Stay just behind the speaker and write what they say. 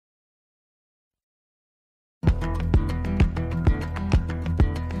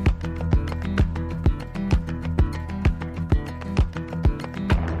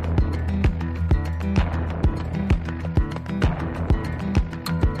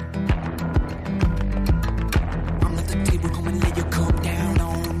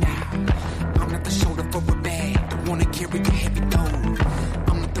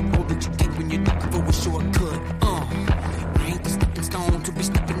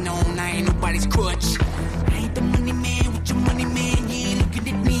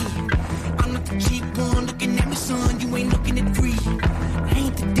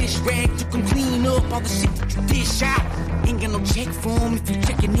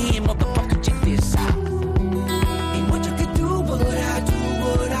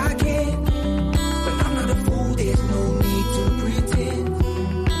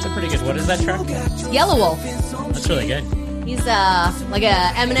that track? Yellow Wolf. That's really good. He's like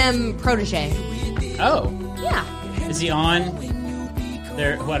a Eminem protege. Oh, Yeah. is he on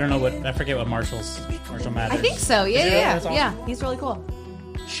there? I don't know what. I forget what Marshall Mathers. I think so. Yeah, Is it? yeah, That's awesome. yeah. He's really cool.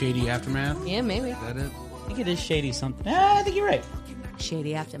 Shady Aftermath. Yeah, maybe. Is that it? I think it is Shady something. I think you're right.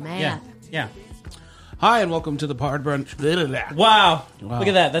 Shady Aftermath. Yeah, yeah. Hi, and welcome to the Pod Brunch. Wow. Wow. Look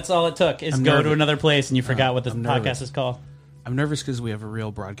at that. That's all it took is I'm go to nervous. another place and you forgot what this I'm podcast nervous. is called. I'm nervous because we have a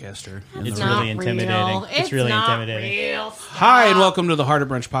real broadcaster. in It's the not really intimidating. real. It's really not intimidating. Real. Hi, and welcome to the Heart of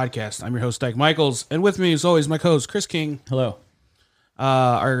Brunch podcast. I'm your host, Dyke Michaels, and with me, as always, my co-host, Chris King, Hello.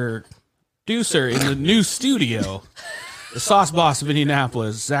 our producer in the new studio, the sauce boss of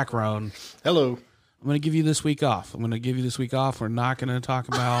Indianapolis, Zach Rohn. Hello. I'm going to give you this week off. We're not going to talk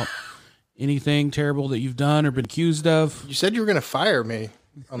about anything terrible that you've done or been accused of. You said you were going to fire me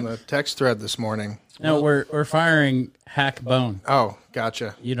on the text thread this morning. No, we're firing Hack Bone. Oh,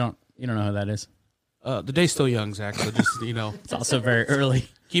 gotcha. You don't know who that is. The day's still young, Zach, so just, It's also very early.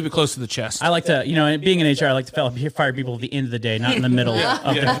 keep it close to the chest. I like to, being in HR, I like to fire people at the end of the day, not in the middle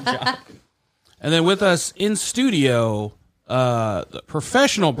of their job. And then with us in studio, the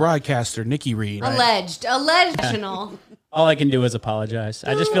professional broadcaster, Nikki Reed. Alleged. All I can do is apologize.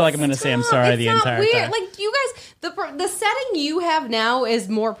 I just feel like I'm going to say I'm sorry the entire weird. time. Like, you guys, the setting you have now is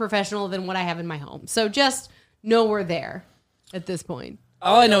more professional than what I have in my home. So just know we're there at this point.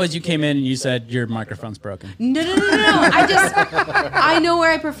 All I know is you came in and you said your microphone's broken. No. I know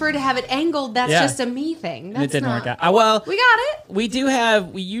where I prefer to have it angled. That's Yeah. just a me thing. And That's it didn't not, work out. Well, We got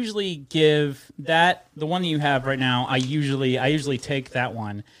it. we usually give that, the one that you have right now, I usually take that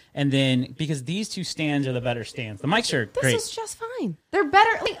one. And then, because these two stands are the better stands. The mics are This great. is just fine. They're better.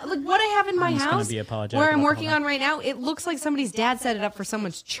 Like what I have in my just gonna house, be apologetic where about I'm the working whole on right now, it looks like somebody's dad set it up for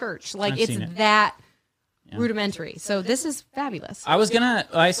someone's church. Like I've it's seen it. that rudimentary. So this is fabulous. I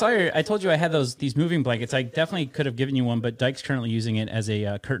told you I had these moving blankets. I definitely could have given you one, but Dyke's currently using it as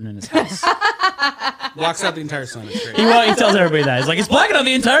a curtain in his house. Blocks out the entire sun. It's great. He tells everybody that. He's like, it's blocking out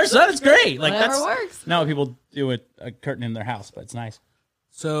the entire sun. It's great. Like Whatever that's works. not what people do with a curtain in their house, but it's nice.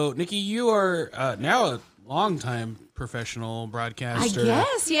 So, Nikki, you are now a longtime professional I broadcaster.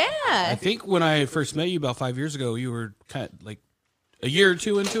 guess, yeah. I think when I first met you about 5 years ago, you were kind of like a year or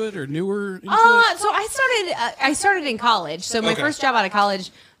two into it, or newer into it. So I started in college. So my Okay. first job out of college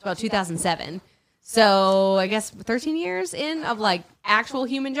was about 2007. So I guess 13 years in of like actual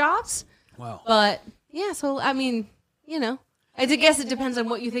human jobs. Wow. But yeah, so I mean, I guess it depends on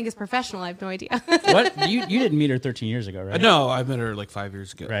what you think is professional. I have no idea. What you didn't meet her 13 years ago, right? No, I met her like 5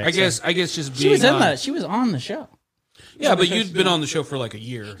 years ago. Right, I guess just being She was on, she was on the show. Yeah, but you'd been on the show for like a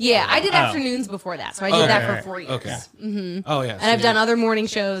year. Yeah, I did afternoons before that. So I did that for 4 years. Okay. Oh yeah. And I've done other morning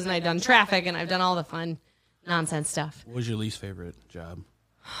shows, and I've done traffic, and I've done all the fun nonsense stuff. What was your least favorite job?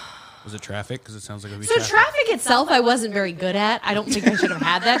 Was it traffic? Because it sounds like it would be So traffic itself, I wasn't very good at. I don't think I should have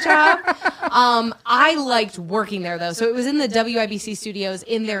had that job. I liked working there, though. So it was in the WIBC studios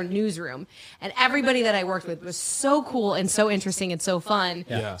in their newsroom. And everybody that I worked with was so cool and so interesting and so fun.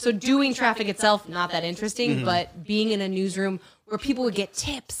 Yeah. So doing traffic itself, not that interesting, but being in a newsroom where people would get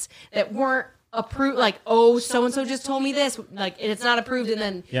tips that weren't approved, like, oh, so-and-so just told me this, like, and it's not approved, and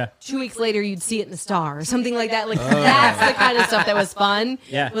then Yeah. 2 weeks later you'd see it in the Star or something like that. Like, that's the kind of stuff that was fun.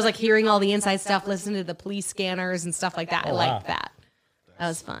 Yeah. It was like hearing all the inside stuff, listening to the police scanners and stuff like that. I wow. liked that. That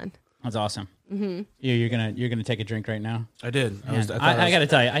was fun. That's awesome. Mm-hmm. You're gonna take a drink right now. I did. I got to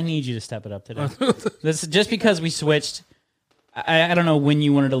tell you, I need you to step it up today. This just because we switched. I don't know when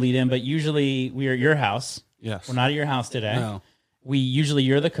you wanted to lead in, but usually we are at your house. Yes. We're not at your house today. No. We usually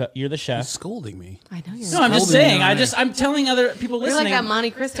you're the chef. Scolding me. I know you're. No, I'm just Scolding saying. me on air. I'm telling other people You're like listening. that Monte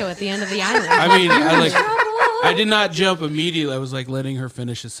Cristo at the end of the island. I mean, I did not jump immediately. I was like letting her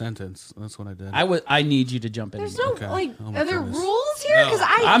finish a sentence. That's what I did. I need you to jump in. There's again. no Okay. Oh my are there goodness. rules here? Because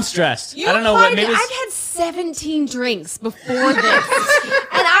I'm stressed. You I don't know what. applied Maybe it. it's, I've had 17 drinks before this, and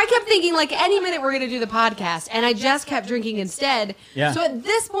I kept thinking like any minute we're gonna do the podcast, and I just kept drinking instead. Yeah. So at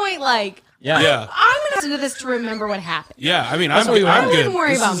this point, like, Yeah. Yeah. I'm gonna listen to this to remember what happened. Yeah, I mean, That's I'm what we good. want. Don't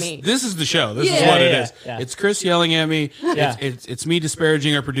worry about me. This is the show. This is Yeah. what it Yeah, is. yeah. It's Chris yelling at me. Yeah. It's me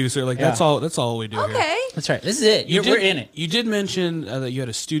disparaging our producer. Like Yeah. that's all we do here. Okay. That's right. This is it. We're in it. You did mention that you had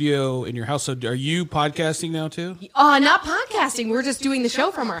a studio in your house. So are you podcasting now too? Not podcasting. We're just doing the show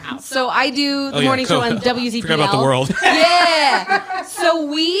from our house. So I do the morning show on WZPL. Forgot about the world. Yeah. So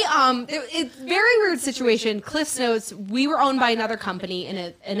we it's a very weird situation. Cliff's Notes. We were owned by another company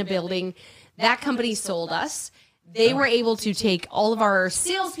in a building. That company sold us. They were able to take all of our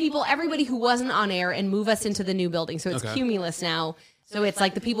salespeople, everybody who wasn't on air, and move us into the new building. So it's Okay. Cumulus now. So it's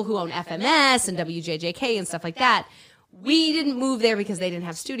like the people who own FMS and WJJK and stuff like that. we didn't move there because they didn't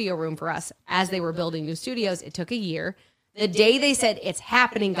have studio room for us. As they were building new studios, it took a year. The day they said, it's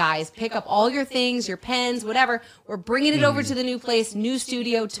happening, guys, pick up all your things, your pens, whatever. We're bringing it over to the new place, new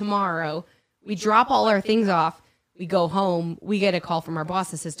studio tomorrow. We drop all our things off. We go home. We get a call from our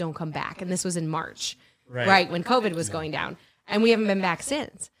boss that says, don't come back. And this was in March, right when COVID was going down. And we haven't been back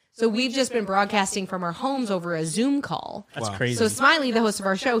since. So we've just been broadcasting from our homes over a Zoom call. That's crazy. So Smiley, the host of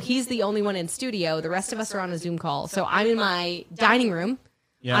our show, he's the only one in studio. The rest of us are on a Zoom call. So I'm in my dining room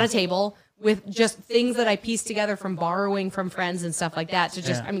on a table with just things that I pieced together from borrowing from friends and stuff like that to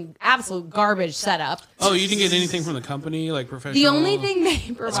just, absolute garbage setup. Oh, you didn't get anything from the company, like professional? The only thing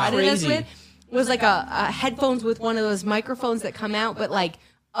they provided us with was like a headphones with one of those microphones that come out, but like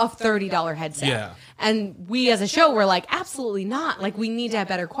a $30 headset. Yeah. And we as a show were like, absolutely not. Like, we need to have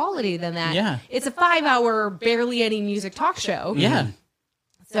better quality than that. Yeah. It's a 5-hour, barely any music talk show. Yeah.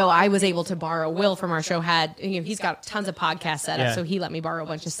 So I was able to borrow. Will from our show he's got tons of podcasts set up, so he let me borrow a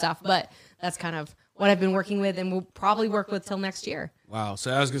bunch of stuff. But that's kind of what I've been working with and will probably work with till next year. Wow.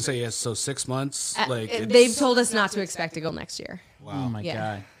 So I was going to say, yes, so 6 months. They've told us not to expect to go next year. Wow. Oh, my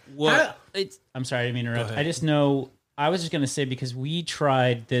God. What? I'm sorry, I didn't mean to interrupt. I just know, I was just going to say, because we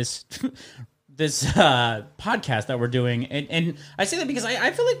tried this podcast that we're doing, and I say that because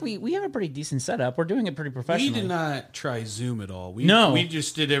I feel like we have a pretty decent setup. We're doing it pretty professionally. We did not try Zoom at all. We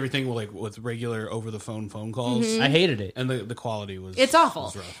just did everything with regular over the phone calls. Mm-hmm. I hated it, and the quality was awful.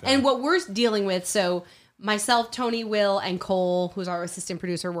 Was rough, And what we're dealing with, so myself, Tony, Will, and Cole, who's our assistant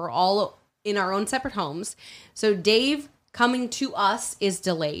producer, we're all in our own separate homes. So Dave coming to us is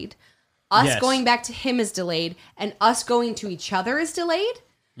delayed. Us going back to him is delayed, and us going to each other is delayed.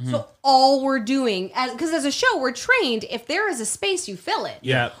 Mm-hmm. So all we're doing, because as a show, we're trained, if there is a space, you fill it.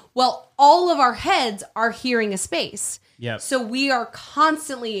 Yeah. Well, all of our heads are hearing a space. Yeah. So we are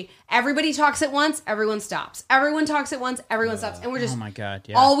constantly, everybody talks at once, everyone stops. Everyone talks at once, everyone stops. And we're just, oh my God,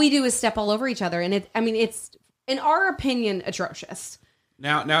 all we do is step all over each other. And it's, in our opinion, atrocious.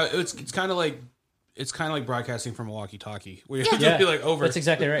 Now it's kind of like, broadcasting from a walkie-talkie, where you have to be like over. That's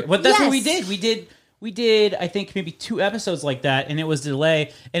exactly right. But that's what we did. We did, I think, maybe 2 episodes like that, and it was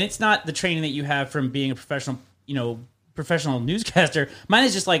delay. And it's not the training that you have from being a professional newscaster. Mine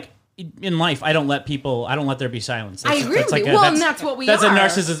is just like, in life, I don't let there be silence. I agree with you. And that's what we are. That's a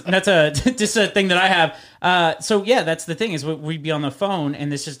narcissism. That's just a thing that I have. So yeah, that's the thing is we'd be on the phone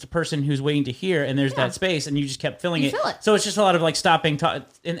and it's just a person who's waiting to hear, and there's that space, and you just kept filling it. Fill it. So it's just a lot of like stopping,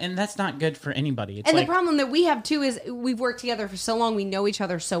 and that's not good for anybody. It's and like, the problem that we have too is we've worked together for so long, we know each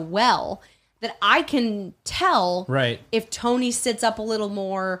other so well that I can tell if Tony sits up a little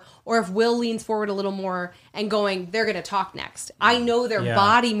more or if Will leans forward a little more and going, they're going to talk next. I know their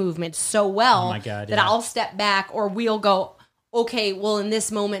body movement so well that I'll step back, or we'll go, okay, well, in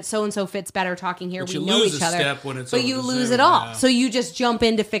this moment, so-and-so fits better talking here. But we know each other. But you lose it all. Yeah. So you just jump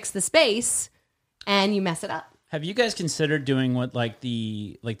in to fix the space and you mess it up. Have you guys considered doing what like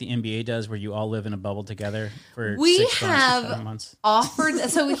the NBA does, where you all live in a bubble together for 6 months, 7 months? Offered.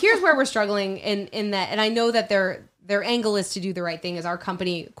 So here's where we're struggling in that, and I know that their angle is to do the right thing. Is our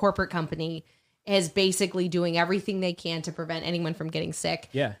corporate company, is basically doing everything they can to prevent anyone from getting sick.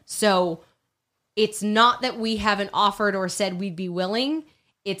 Yeah. So it's not that we haven't offered or said we'd be willing;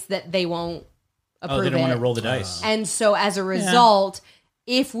 it's that they won't approve it. They don't want to roll the dice. And so as a result,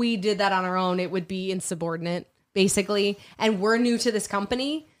 if we did that on our own, it would be insubordinate. Basically, and we're new to this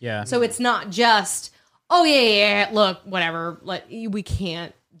company, so it's not just look, whatever, we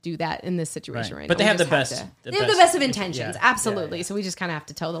can't do that in this situation right now. But they have the best. They have the best of intentions, absolutely. So we just kind of have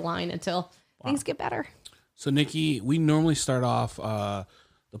to toe the line until things get better. So Nikki, we normally start off the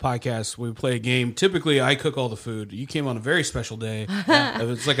podcast. We play a game. Typically, I cook all the food. You came on a very special day.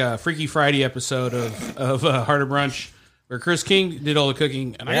 It's like a Freaky Friday episode of Harder Brunch, where Chris King did all the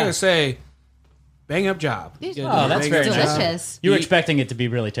cooking, and I gotta say, bang up job. Oh, that's very delicious. You were expecting it to be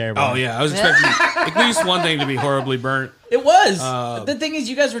really terrible. Oh, yeah. I was expecting at least one thing to be horribly burnt. It was. The thing is,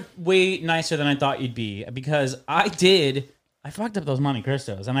 you guys were way nicer than I thought you'd be, because I fucked up those Monte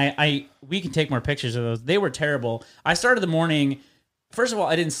Cristos, and we can take more pictures of those. They were terrible. I started the morning. First of all,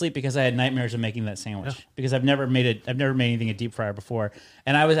 I didn't sleep because I had nightmares of making that sandwich, because I've never made anything a deep fryer before,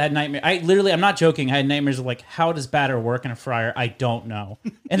 and I had nightmares. I'm not joking. I had nightmares of like, how does batter work in a fryer? I don't know.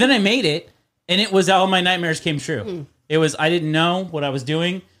 And then I made it. And it was all my nightmares came true. It was, I didn't know what I was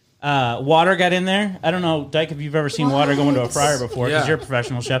doing. Water got in there. I don't know, Dyke, if you've ever seen water go into a fryer before, because you're a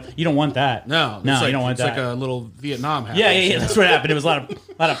professional chef. You don't want that. No, you don't want that. It's like a little Vietnam house. Yeah. That's what happened. It was a lot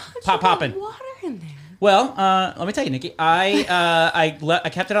of popping. Water in there. Well, let me tell you, Nikki, I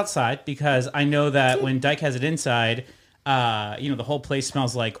kept it outside because I know that when Dyke has it inside, the whole place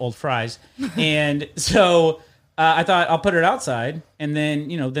smells like old fries. And so I thought I'll put it outside, and then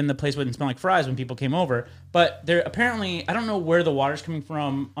then the place wouldn't smell like fries when people came over. But there apparently, I don't know where the water's coming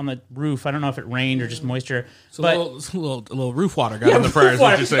from on the roof. I don't know if it rained or just moisture. So but a little roof water got in the fryers.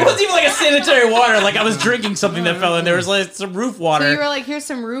 What you it saying? wasn't even like a sanitary water. Like I was drinking something that fell in. There was like some roof water. So you were like, "Here's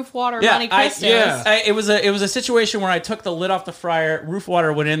some roof water, Yeah, Monte Cristos." it was a situation where I took the lid off the fryer, roof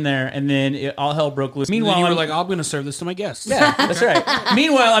water went in there, and then all hell broke loose. Meanwhile, you were I'm like, I'm going to serve this to my guests. yeah, that's right.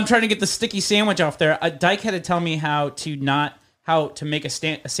 Meanwhile, I'm trying to get the sticky sandwich off there. Dyke had to tell me how to make a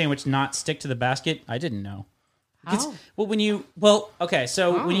sandwich not stick to the basket. I didn't know. How? When you put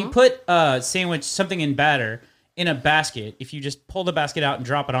something in batter in a basket, if you just pull the basket out and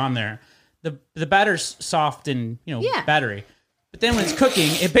drop it on there, the batter's soft and battery. But then when it's cooking,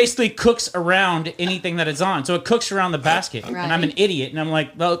 it basically cooks around anything that it's on. So it cooks around the basket. Right. And I'm an idiot, and I'm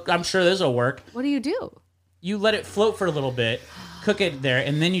like, well, I'm sure this will work. What do? You let it float for a little bit, cook it there,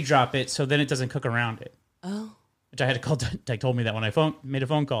 and then you drop it so then it doesn't cook around it. Oh. Which I had to call. Dyke told me that when I made a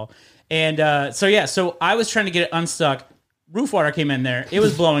phone call. And so I was trying to get it unstuck. Roof water came in there. It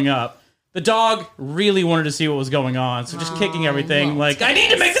was blowing up. The dog really wanted to see what was going on. So just kicking everything like, I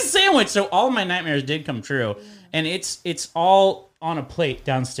need to make this sandwich. So all of my nightmares did come true. And it's all on a plate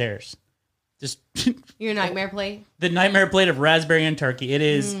downstairs. Just Your nightmare plate? the nightmare plate of raspberry and turkey. It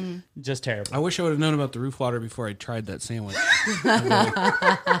is just terrible. I wish I would have known about the roof water before I tried that sandwich.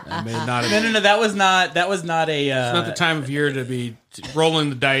 I may not have. No. That was not a. It's not the time of year to be rolling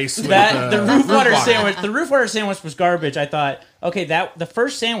the dice. With, The roof water sandwich. The roof water sandwich was garbage. I thought, okay, the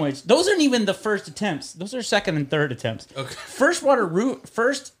first sandwich. Those aren't even the first attempts. Those are second and third attempts. Okay.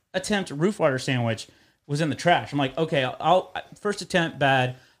 First attempt roof water sandwich was in the trash. I'm like, okay, I'll first attempt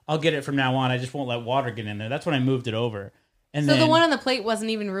bad. I'll get it from now on. I just won't let water get in there. That's when I moved it over. And So then, the one on the plate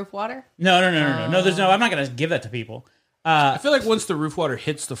wasn't even roof water? No. There's no. I'm not gonna give that to people. I feel like once the roof water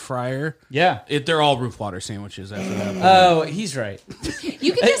hits the fryer, Yeah. they're all roof water sandwiches after that. Oh, he's right.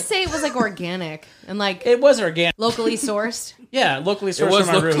 You could just say it was like organic and like It was organic. locally sourced. Yeah, locally It sourced was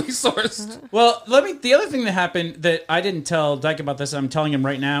from our locally roof. sourced. Well, the other thing that happened that I didn't tell Dyke about this, I'm telling him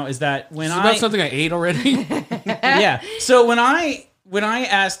right now, is that when Is it about something I ate already? yeah. So when I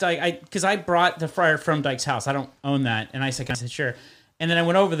asked Dyke, because I brought the fryer from Dyke's house, I don't own that, and I said sure. And then I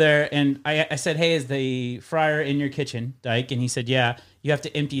went over there and I said, hey, is the fryer in your kitchen, Dyke? And he said, yeah. You have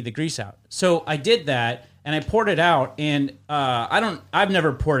to empty the grease out. So I did that and I poured it out. And I've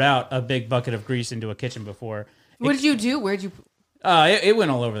never poured out a big bucket of grease into a kitchen before. What did you do? Where'd you? It went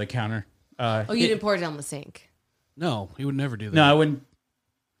all over the counter. You didn't pour it down the sink. No, he would never do that. No, I wouldn't.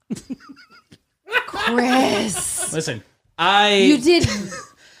 Chris, Listen, you did.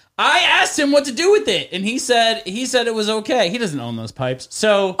 I asked him what to do with it, and he said it was okay. He doesn't own those pipes,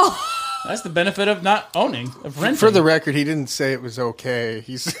 so that's the benefit of not owning, of renting. For the record, he didn't say it was okay.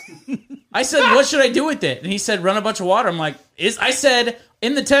 I said, what should I do with it? And he said, run a bunch of water. I'm like, I said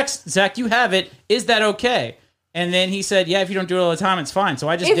in the text, Zach, you have it. Is that okay? And then he said, yeah, if you don't do it all the time, it's fine. So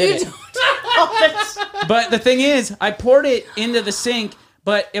I just did it. But the thing is, I poured it into the sink,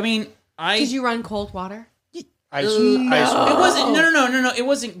 but I mean, Did you run cold water? Ice It water. wasn't. No. It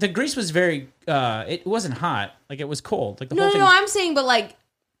wasn't. The grease was very. It wasn't hot. Like it was cold. Like the whole thing. No. I'm saying, but like,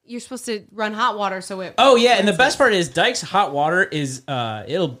 you're supposed to run hot water, so it. Oh yeah, and the best part is Dyke's hot water is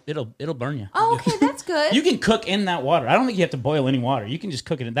it'll burn you. Oh, okay, that's good. You can cook in that water. I don't think you have to boil any water. You can just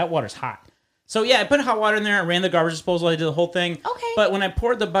cook it in. That water's hot. So yeah, I put hot water in there. I ran the garbage disposal. I did the whole thing. Okay. But when I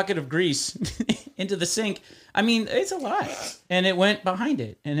poured the bucket of grease into the sink, I mean, it's a lot, and it went behind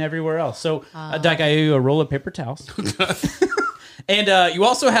it and everywhere else. So Dyke, I owe you a roll of paper towels, and you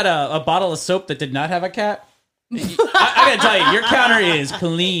also had a bottle of soap that did not have a cap. I gotta tell you, your counter is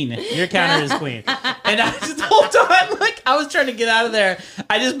clean. Your counter is clean. And I just the whole time, like I was trying to get out of there,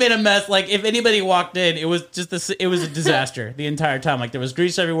 I just made a mess. Like if anybody walked in, it was just it was a disaster the entire time. Like there was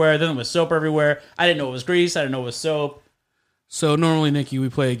grease everywhere, then there was soap everywhere. I didn't know it was grease. I didn't know it was soap. So normally, Nikki, we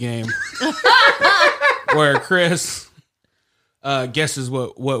play a game where Chris guesses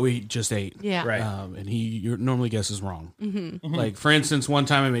what we just ate. Yeah. Right. And he normally guesses wrong. Mm-hmm. Like, for instance, one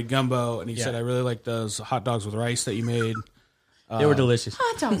time I made gumbo, and he said, I really like those hot dogs with rice that you made. They were delicious.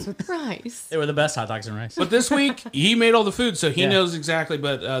 Hot dogs with rice. They were the best hot dogs and rice. But this week, he made all the food, so he knows exactly.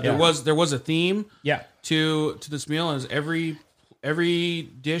 But there was a theme to this meal, as every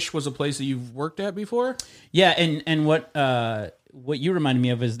dish was a place that you've worked at before. Yeah, and what you reminded me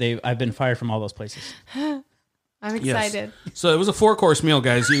of is I've been fired from all those places. I'm excited. Yes. So it was a 4-course meal,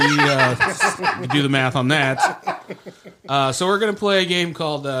 guys. You do the math on that. So we're going to play a game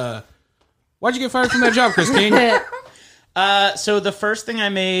called Why'd You Get Fired from That Job, Christine? So the first thing I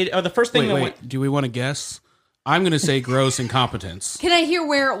made, or the first thing Wait, do we want to guess? I'm going to say gross incompetence. Can I hear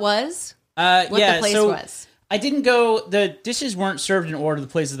where it was? what the place was? I didn't go. The dishes weren't served in order. The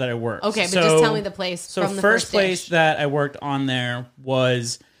places that I worked. Okay, but just tell me the place. So from the first place dish. that I worked on there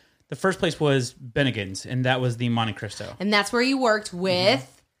was Bennigan's, and that was the Monte Cristo. And that's where you worked with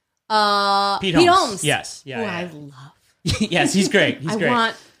Pete Pete Holmes. Holmes. Yes. Who Yeah. I yeah. love. Yes, he's great. He's I great.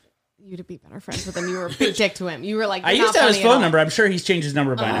 want you to be better friends with him. You were a big dick to him. You were like, I "You're used to not have his funny at phone all." number. I'm sure he's changed his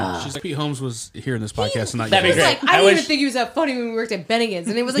number by now. She's like, Pete Holmes was here in this podcast, and not That'd you. be He was great. like, I didn't even wish- think he was that funny when we worked at Bennigan's.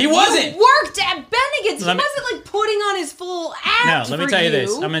 And it was like, He wasn't. You worked at Bennigan's. He Let me- wasn't like putting on his full act. No, let me for tell you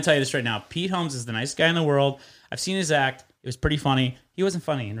this. I'm going to tell you this right now. Pete Holmes is the nicest guy in the world. I've seen his act. It was pretty funny. He wasn't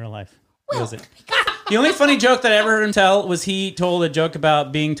funny in real life. He wasn't. The only funny joke that I ever heard him tell was he told a joke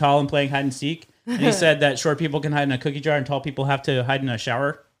about being tall and playing hide and seek. And he said that short people can hide in a cookie jar and tall people have to hide in a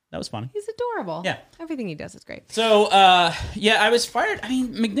shower. That was funny. He's adorable. Yeah. Everything he does is great. So, yeah, I was fired. I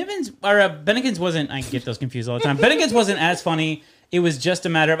mean, McNiven's or Bennigan's wasn't. I get those confused all the time. Bennigan's wasn't as funny. It was just a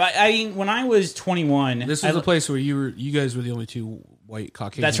matter of. I mean, when I was 21, This was the place where you guys were the only two white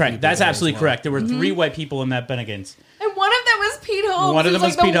Caucasian. That's right. people That's there absolutely as well. correct. There were 3 white people in that Bennigan's. And one of them was Pete Holmes. One of them who's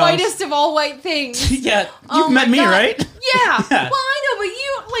was like Pete the Holmes. whitest of all white things. Yeah, Oh you've my met me, God. right? Yeah. Yeah. Well, I know, but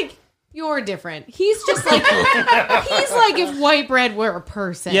you like you're different. He's just like he's like if white bread were a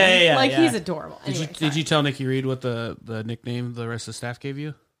person. Yeah, Like yeah. he's adorable. Anyway, Did you tell Nikki Reed what the nickname the rest of the staff gave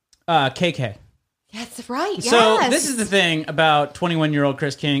you? KK. That's right. So yes. this is the thing about 21-year-old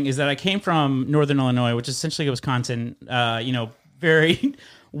Chris King is that I came from Northern Illinois, which is essentially Wisconsin. Very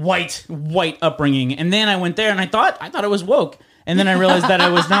white upbringing, and then I went there and I thought it was woke, and then I realized that I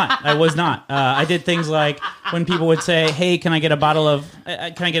was not. I was not. I did things like when people would say, "Hey, can I get a bottle of?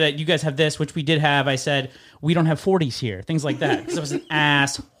 Can I get a? You guys have this?" Which we did have. I said, "We don't have 40s here." Things like that because I was an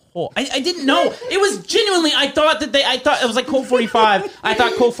asshole. I didn't know. It was genuinely. I thought it was like Colt 45. I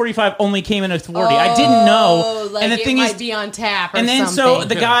thought Colt 45 only came in a 40. I didn't know. Like and the it thing might is, be on tap or and then something.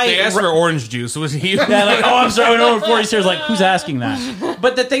 so the guy They asked for orange juice. Was he? yeah, like, oh, I'm sorry, we don't have 40s here. I was like, who's asking that?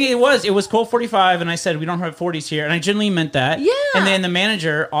 But the thing it was Colt 45, and I said, we don't have 40s here. And I genuinely meant that. Yeah. And then the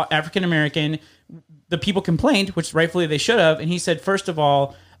manager, African American, the people complained, which rightfully they should have. And he said, first of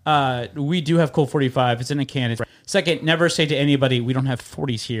all, we do have Colt 45. It's in a can. Second, never say to anybody, we don't have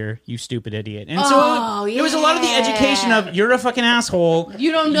 40s here, you stupid idiot. And so it was a lot of the education of, you're a fucking asshole.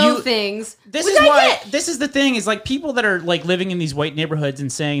 you don't know things. This Which is I why. get. This is the thing. Is like people that are like living in these white neighborhoods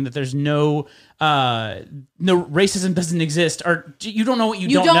and saying that there's no racism doesn't exist, or you don't know what you,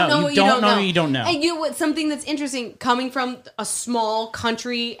 don't know. What You don't know what you don't know. And you know what? Something that's interesting, coming from a small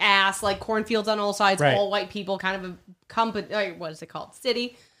country ass, like cornfields on all sides, Right. all white people, kind of a company. What is it called?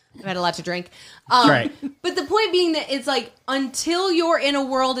 City. I've had a lot to drink. Right. But the point being that it's like until you're in a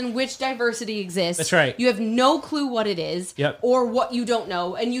world in which diversity exists, That's right. you have no clue what it is, Yep. or what you don't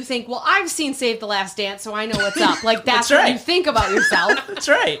know, and you think, well, I've seen Save the Last Dance, so I know what's up. Like that's That's what right. you think about yourself. That's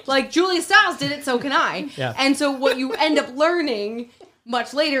right. Like Julia Stiles did it, so can I. Yeah. And so what you end up learning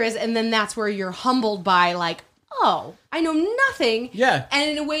much later is, and then that's where you're humbled by like, oh, I know nothing. Yeah.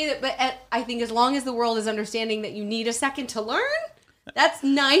 And in a way that, but I think as long as the world is understanding that you need a second to learn, that's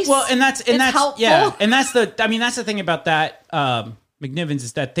nice. Well, and that's helpful. yeah, and that's the thing about that McNiven's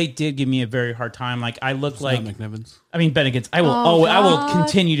is that they did give me a very hard time. Like I look like Not McNiven's. I mean Bennigan's. I will I will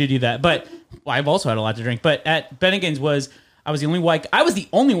continue to do that. But I've also had a lot to drink. But at Bennigan's I was the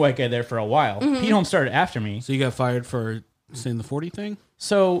only white guy there for a while. Pete Holmes started after me. So you got fired for saying the 40 thing?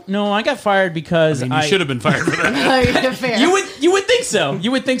 So no, I got fired because I mean, you should have been fired for that. Fair. You would think so.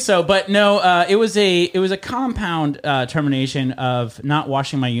 You would think so, but no. It was a compound termination of not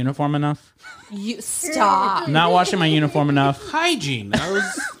washing my uniform enough. You stop. Not washing my uniform enough. Hygiene. I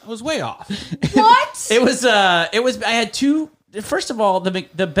was way off. What? It was. I had two. First of all, the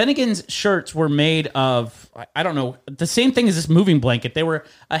Bennigan's shirts were made of I don't know the same thing as this moving blanket. They were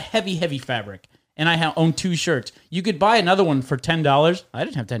a heavy fabric, and I owned 2 shirts. You could buy another one for $10. I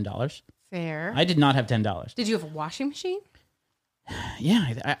didn't have $10. Fair. I did not have $10. Did you have a washing machine?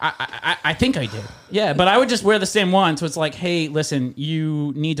 Yeah, I think I did. Yeah, but I would just wear the same one. So it's like, hey, listen,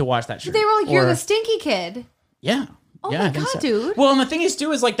 you need to wash that shirt. They were like, you're Or- the stinky kid. Yeah. Oh yeah, my I think God, so. dude. Well, and the thing is,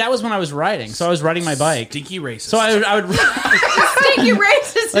 too, is like that was when I was riding. So I was riding my bike. Stinky racist. So I would Stinky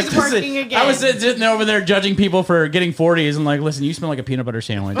racist like, is working listen, again. I was sitting over there judging people for getting 40s and like, listen, you smell like a peanut butter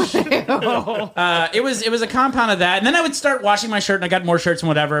sandwich. It was a compound of that, and then I would start washing my shirt, and I got more shirts and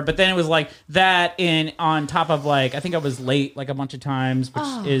whatever. But then it was like that, and on top of like, I think I was late like a bunch of times,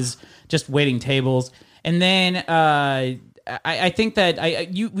 which is just waiting tables, and then. I think that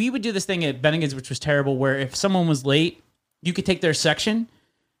we would do this thing at Bennigan's, which was terrible, where if someone was late, you could take their section.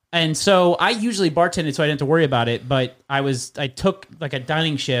 And so I usually bartended, so I didn't have to worry about it. But I took like a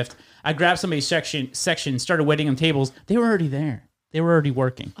dining shift. I grabbed somebody's section, started waiting on tables. They were already there. They were already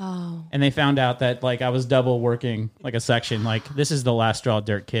working. Oh. And they found out that like I was double working like a section. Like this is the last straw,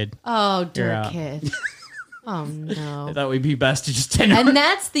 Dirt Kid. Oh, You're Dirt out. Kid. Oh I no. thought we'd be best to just end. And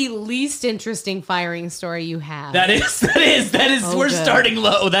that's the least interesting firing story you have. That is. Oh, we're good. starting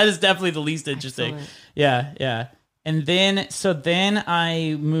low. That is definitely the least interesting. Excellent. Yeah. And then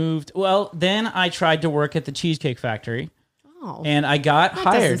I moved. Well, then I tried to work at the Cheesecake Factory, Oh. and I got That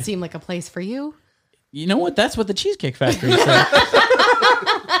hired. doesn't seem like a place for you. You know what? That's what the Cheesecake Factory said.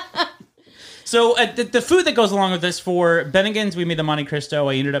 So the food that goes along with this for Bennigan's, we made the Monte Cristo.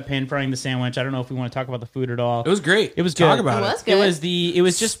 I ended up pan frying the sandwich. I don't know if we want to talk about the food at all. It was great. It was Talk good. about It it. was good. It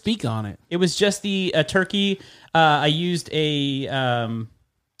was just Speak on it. It was just the turkey. I used a.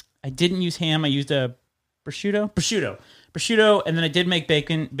 I didn't use ham. I used a prosciutto, and then I did make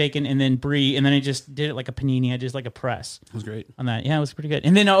bacon, and then brie, and then I just did it like a panini. I just like a press It was great. on that. Yeah, it was pretty good.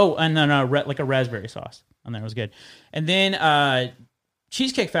 And then like a raspberry sauce on there. It was good. And then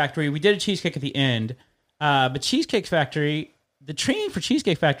Cheesecake Factory. We did a cheesecake at the end, but Cheesecake Factory. The training for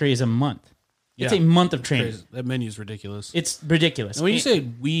Cheesecake Factory is a month. It's Yeah. a month of training. Crazy. That menu's ridiculous. It's ridiculous. And when you say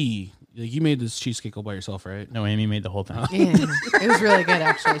we, like, you made this cheesecake all by yourself, right? no, Amy made the whole thing. Yeah. It was really good,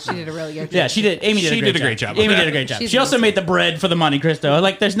 actually. She did a really good job. Yeah, she did. Amy did. She a did a great job. Amy did a great job. She's She also amazing. made the bread for the Monte Cristo.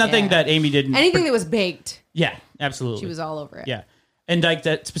 Like, there's nothing Yeah. that Amy didn't. Anything that was baked, Yeah, absolutely. she was all over it. Yeah, and Dyke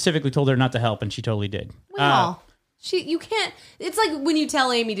that specifically told her not to help, and she totally did. Well, you can't. It's like when you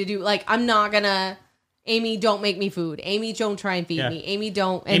tell Amy to do, like, I'm not gonna. Amy, don't make me food. Amy, don't try and feed Yeah. me. Amy,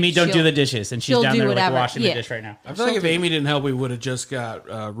 don't. and Amy, don't do she'll- the dishes, and she's she'll down do there whatever. like washing Yeah. the dish right now. I feel like if Amy didn't help, we would have just got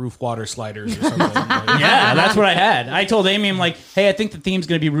roof water sliders or something. Like, Yeah, that's what I had. I told Amy, I'm like, hey, I think the theme's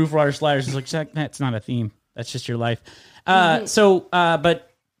going to be roof water sliders. She's like, Zach, that's not a theme. That's just your life. So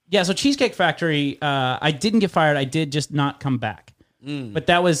Cheesecake Factory, I didn't get fired. I did just not come back. But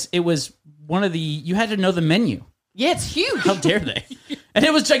it was one of the, you had to know the menu. Yeah, it's huge. How dare they? And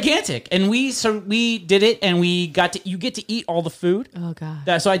it was gigantic. And we did it, and you get to eat all the food. Oh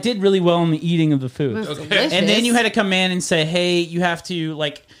god. So I did really well in the eating of the food. It was delicious. And then you had to come in and say, hey, you have to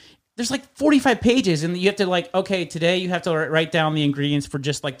like, there's like 45 pages, and you have to like, okay, today you have to write down the ingredients for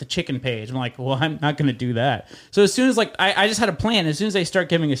just like the chicken page. I'm like, well, I'm not going to do that. So as soon as like, I just had a plan. As soon as they start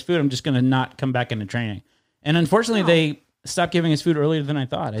giving us food, I'm just going to not come back into training. And unfortunately, they stopped giving us food earlier than I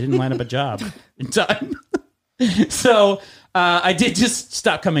thought. I didn't line up a job in time. So I did just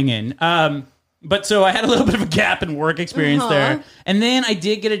stop coming in. But so I had a little bit of a gap in work experience there. And then I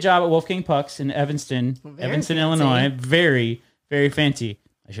did get a job at Wolfgang Puck's in Evanston, fancy. Illinois. Very, very fancy.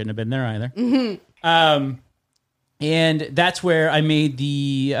 I shouldn't have been there either. And that's where I made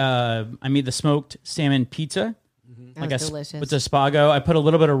the smoked salmon pizza. That was delicious. With the spago. I put a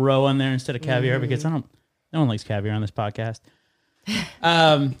little bit of roe on there instead of caviar because no one likes caviar on this podcast.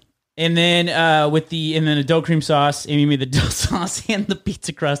 And then with the dough cream sauce, Amy made the dough sauce and the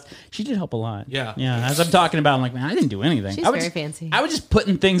pizza crust. She did help a lot. Yeah. As I'm talking about, I'm like, man, I didn't do anything. She's I would very just, fancy. I was just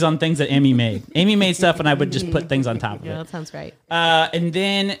putting things on things that Amy made. Amy made stuff, and I would just put things on top of Yeah, it. that sounds right. And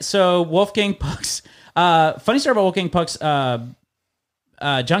then so Wolfgang Puck's. Funny story about Wolfgang Puck's. John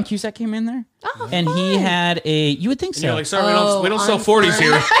Cusack came in there, and he had a. You would think so. You're like, sorry, we don't sell 40s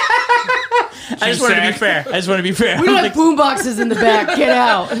here. I just wanted to be fair. We don't have boom boxes in the back. Get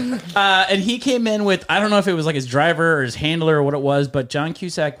out. And he came in with, I don't know if it was like his driver or his handler or what it was, but John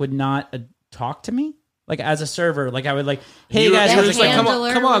Cusack would not talk to me like as a server. Like I would like, hey You were- guys, you were how's just it like, going?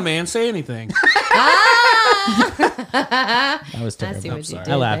 handler. come on, man, say anything. That was I terrible. see what you sorry.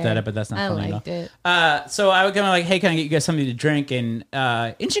 did I laughed there. at it, but that's not I funny liked it. So I would come like, hey, can I get you guys something to drink? And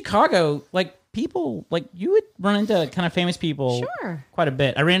in Chicago, like people, like you would run into kind of famous people Sure. quite a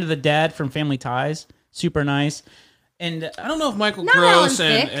bit. I ran into the dad from Family Ties, super nice. And I don't know if Michael Not Gross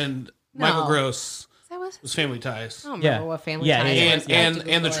Alan Thicke. and Michael No. Gross That was. was Family Ties. I don't remember Yeah. what Family Yeah, Ties yeah, was.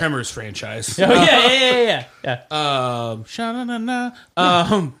 And the Tremors franchise. oh yeah. Sha-na-na-na.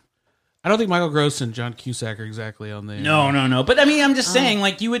 I don't think Michael Gross and John Cusack are exactly on the. No. But I mean, I'm just saying,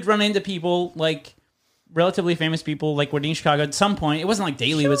 like, you would run into people, like, relatively famous people, like, were in Chicago at some point. It wasn't like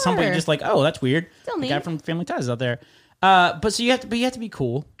daily, but at some point, you're Sure. just like, oh, that's weird. Still The neat. guy from Family Ties is out there. But so you have to be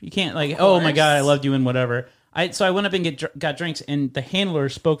cool. You can't, like, oh my God, I loved you and whatever. So I went up and got drinks, and the handler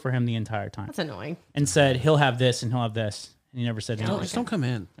spoke for him the entire time That's annoying. and said, he'll have this and he'll have this. And he never said anything. Just don't come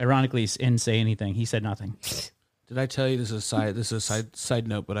in. Ironically, he didn't say anything. He said nothing. Did I tell you this is a side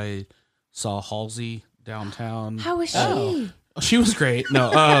note? But I saw Halsey downtown. How was she? Oh, she was great.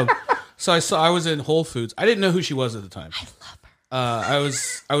 No, so I was in Whole Foods. I didn't know who she was at the time. I love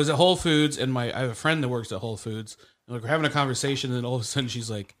her. I was at Whole Foods, and I have a friend that works at Whole Foods. And like we're having a conversation, and then all of a sudden she's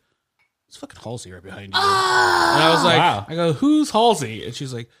like, "It's fucking Halsey right behind you." And I was like, Wow. I go, "Who's Halsey?" And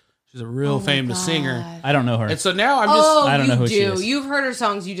she's like, She's a real famous singer. I don't know her. And so now I'm Oh, I don't know you who she do. is. You've heard her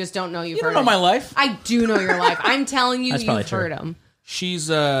songs. You just don't know you've you heard don't know them. my life. I do know your life. I'm telling you, That's you've probably true. heard them. she's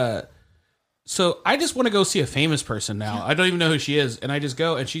so I just want to go see a famous person now. I don't even know who she is, and I just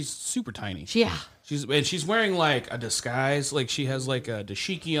go, and she's super tiny. Yeah. She's wearing like a disguise, like she has like a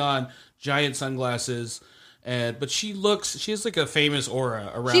dashiki on, giant sunglasses, but she has like a famous aura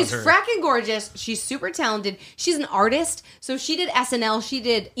around She's her. fracking gorgeous. She's super talented. She's an artist. So she did SNL. She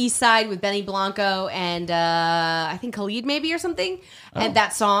did East Side with Benny Blanco and I think Khalid maybe or something. And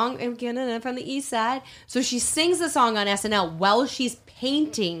that song, I'm getting from the East Side. So she sings the song on SNL while she's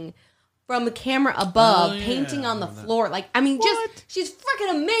painting from the camera above, painting on the floor. Like, I mean, she's freaking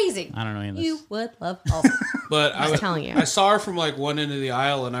amazing. I don't know any of this. You would love But I was telling you. I saw her from like one end of the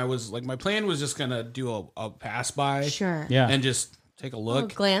aisle, and I was like, my plan was just gonna do a pass by, Sure. Yeah. and just take a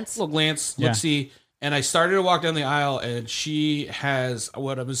look, glance. look see. And I started to walk down the aisle, and she has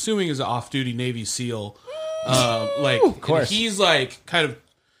what I'm assuming is an off-duty Navy SEAL. Of course. He's like kind of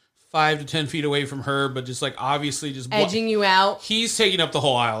 5 to 10 feet away from her, but just like obviously just Edging you out. He's taking up the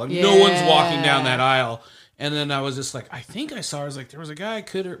whole aisle. Like, no one's walking down that aisle. And then I was just like, I think I saw her. I was like, there was a guy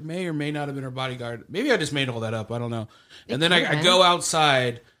may or may not have been her bodyguard. Maybe I just made all that up. I don't know. And then I go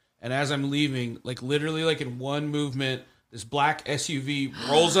outside, and as I'm leaving, like literally like in one movement, this black SUV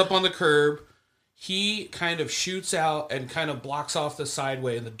rolls up on the curb. He kind of shoots out and kind of blocks off the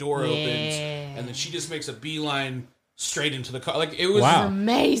sideway, and the door opens. And then she just makes a beeline straight into the car. Like, it was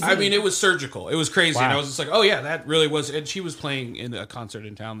Amazing. I mean, it was surgical. It was crazy. Wow. And I was just like, oh yeah, that really was. And she was playing in a concert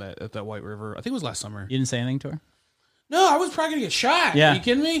in town at the White River. I think it was last summer. You didn't say anything to her? No, I was probably gonna get shot. Yeah. Are you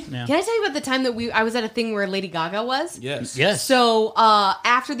kidding me? Yeah. Can I tell you about the time that I was at a thing where Lady Gaga was? Yes. Yes. So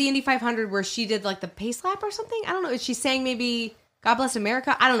after the Indy 500, where she did like the pace lap or something, I don't know. She sang maybe "God Bless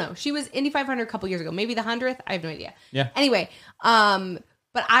America." I don't know. She was Indy 500 a couple years ago, maybe the 100th. I have no idea. Yeah. Anyway,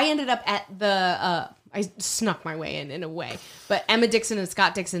 but I ended up at the. I snuck my way in a way, but Emma Dixon and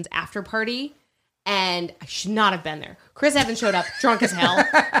Scott Dixon's after party, and I should not have been there. Chris Evans showed up drunk as hell,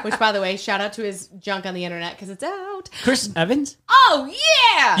 which, by the way, shout out to his junk on the internet because it's out. Chris Evans? Oh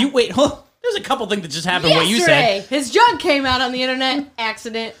yeah. You wait, hold on. There's a couple things that just happened what you said. His junk came out on the internet.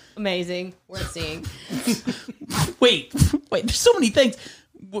 Accident. Amazing. Worth seeing. Wait, there's so many things.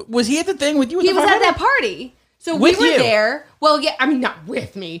 Was he at the thing with you? He was at that party. So With we were you? there. Well, yeah, I mean, not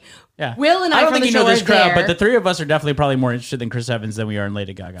with me. Yeah. Will and I don't from think the you know show this are crowd, there. but the three of us are definitely probably more interested in Chris Evans than we are in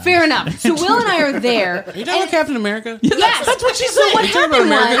Lady Gaga. Fair enough. So Will and I are there. Are you talking about Captain America? Yes. That's what she So said. what You talking about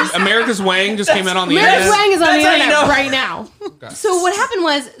happened America's, was... America's Wang just came out on the Meredith internet? Wang is on That's the how you internet know. right now. So what happened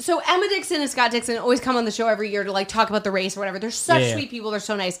was, so Emma Dixon and Scott Dixon always come on the show every year to like talk about the race or whatever. They're such Yeah. sweet people. They're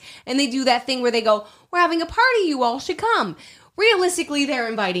so nice. And they do that thing where they go, we're having a party. You all should come. Realistically, they're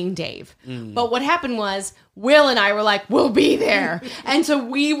inviting Dave. But what happened was, Will and I were like, we'll be there. And so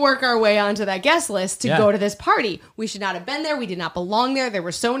we work our way onto that guest list to Yeah. go to this party. We should not have been there. We did not belong there. There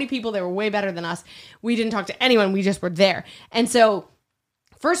were so many people. They were way better than us. We didn't talk to anyone. We just were there. And so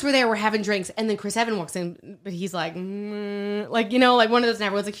first we're there, we're having drinks, and then Chris Evans walks in, but he's like, like, you know, like one of those, and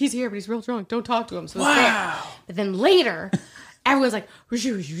everyone's like, he's here, but he's real drunk. Don't talk to him. So it's there. But then later, everyone's like,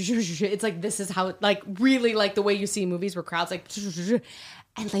 it's like, this is how, like, really like the way you see movies where crowds like,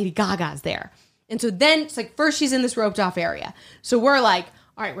 and Lady Gaga's there. And so then it's like, first she's in this roped off area. So we're like,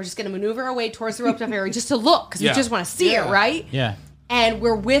 all right, we're just going to maneuver our way towards the roped off area just to look, because we just want to see her, right? Yeah. And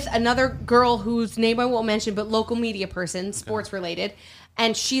we're with another girl whose name I won't mention, but local media person, sports related.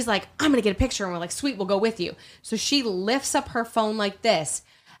 And she's like, I'm going to get a picture. And we're like, sweet, we'll go with you. So she lifts up her phone like this.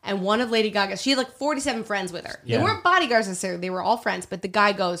 And one of Lady Gaga, she had like 47 friends with her. Yeah. They weren't bodyguards necessarily. They were all friends. But the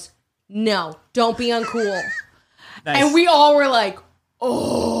guy goes, no, don't be uncool. Nice. And we all were like,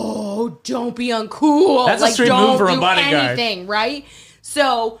 oh, don't be uncool. That's a like, straight don't move for a do bodyguard. anything, right?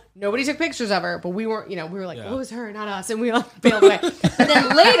 So nobody took pictures of her, but we weren't, you know, we were like, oh, it was her, not us. And we like bailed away. But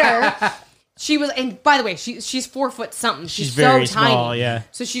then later, she was, and by the way, she's 4 foot something. She's very so tiny. small, yeah.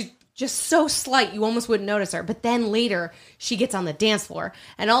 So she's just so slight, you almost wouldn't notice her. But then later, she gets on the dance floor,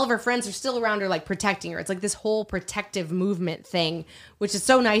 and all of her friends are still around her, like protecting her. It's like this whole protective movement thing, which is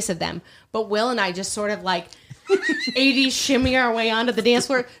so nice of them. But Will and I just sort of like 80s shimmy our way onto the dance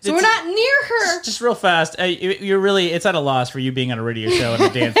floor. So we're not near her. Just real fast, you're really, it's at a loss for you being on a radio show and the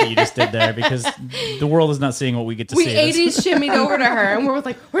dance that you just did there, because the world is not seeing what we get to We see. 80s shimmied over to her, and we were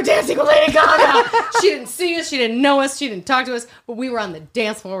like, we're dancing with Lady Gaga. She didn't see us, she didn't know us, she didn't talk to us, but we were on the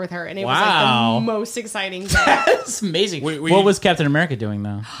dance floor with her, and it was Wow. like the most exciting day. That's amazing. What was Captain America doing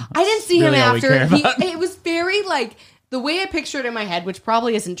though? I didn't see him Really all we after. care about. It was very like, the way I pictured it in my head, which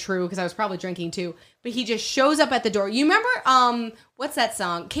probably isn't true because I was probably drinking too, but he just shows up at the door. You remember, what's that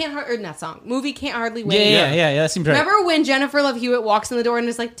song? Movie Can't Hardly Wait. Yeah, that seems right. Remember when Jennifer Love Hewitt walks in the door and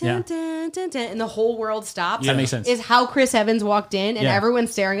is like, dun, dun, dun, dun, and the whole world stops? That makes sense. Is how Chris Evans walked in, and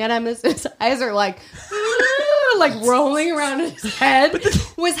everyone's staring at him. His eyes are like, like rolling around in his head.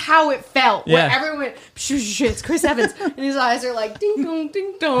 Was how it felt. Yeah. Where everyone went, it's Chris Evans, and his eyes are like ding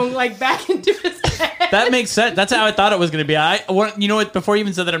dong, like back into his head. That makes sense. That's how I thought it was going to be. You know what? Before you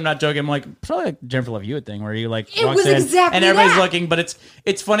even said that, I'm not joking. I'm like, probably like Jennifer Love Hewitt thing where you like It walks was in exactly and everybody's that. looking. But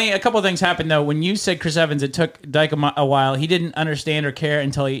it's funny. A couple of things happened though. When you said Chris Evans, it took Dyke a while. He didn't understand or care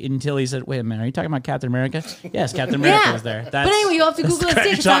until he said, "Wait a minute, are you talking about Captain America?" Yes, Captain America was there. But anyway, you'll have to Google his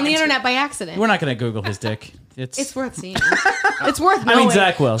dick. It's on the internet by accident. We're not going to Google his dick. It's worth seeing. It's worth knowing. I mean,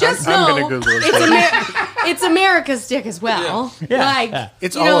 Zach will. Just I'm know gonna Google his it's America's dick as well. Yeah. Like, Yeah.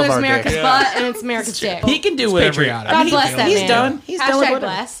 It's you all know, of there's our America's dick. butt and it's America's dick. He can do whatever. patriotic. God bless that He's man. done. He's done with Hashtag whatever.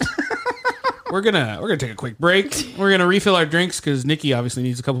 blessed. We're gonna take a quick break. We're gonna refill our drinks because Nikki obviously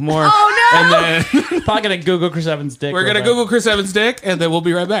needs a couple more. Oh, no! And then Probably going to Google Chris Evans' dick. we're real gonna quick. Google Chris Evans' dick, and then we'll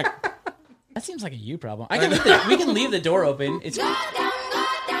be right back. That seems like a you problem. We can leave the door open. It's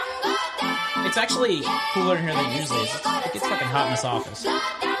actually cooler in here than usually. It gets fucking hot in this office.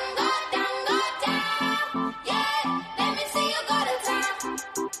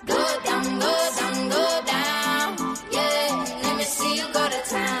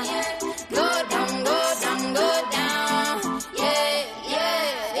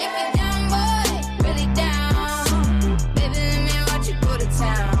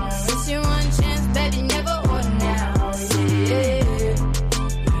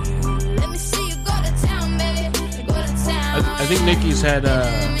 I think Nikki's had.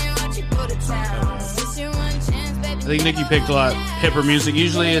 I think Nikki picked a lot hipper music.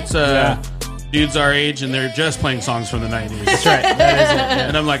 Usually it's dudes our age and they're just playing songs from the 90s. That's right. That is it. Yeah.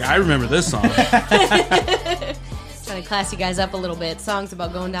 And I'm like, I remember this song. Trying to class you guys up a little bit. Songs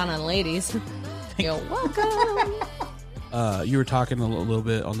about going down on ladies. You're welcome. You were talking a little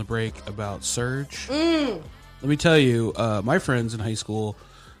bit on the break about Surge. Let me tell you, my friends in high school,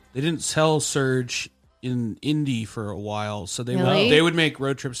 they didn't sell Surge in Indy for a while, so they would make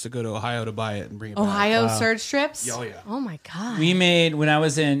road trips to go to Ohio to buy it and bring it Ohio back. surge trips? Oh, yeah. Oh, my God. When I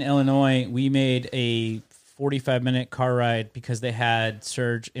was in Illinois, we made a 45-minute car ride because they had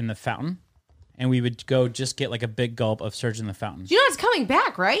Surge in the fountain, and we would go just get like a big gulp of Surge in the fountain. You know it's coming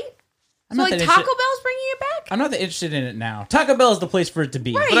back, right? I'm So not like that Taco interested- Bell's bringing it back? I'm not that interested in it now. Taco Bell is the place for it to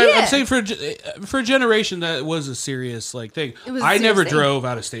be. Right. But Yeah. I'm saying for a generation that was a serious thing. It was a I serious never thing. drove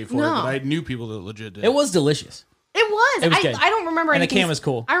out of state for it, No. but I knew people that legit did. It was delicious. It was. It was good. I don't remember And the anything. can was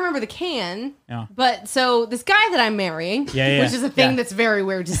cool. I remember the can. Yeah. But so this guy that I'm marrying, Yeah. which is a thing Yeah. that's very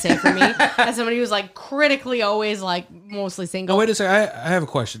weird to say for me, as somebody who's like critically always like mostly single. Oh, wait a second. I have a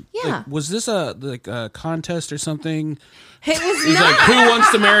question. Yeah. Like, was this a contest or something? It was He's not. like, who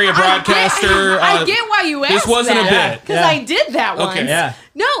wants to marry a broadcaster? I get why you asked this wasn't a that, bit. because Yeah. I did that once. yeah.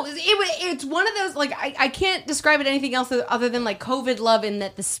 No, it's one of those like I can't describe it anything else other than like COVID love, in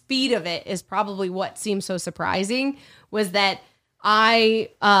that the speed of it is probably what seems so surprising. Was that I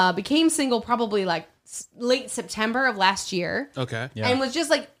became single probably like late September of last year. Okay. Yeah. And was just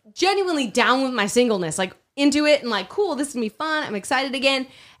like genuinely down with my singleness, like into it and like, cool, this is gonna be fun. I'm excited again.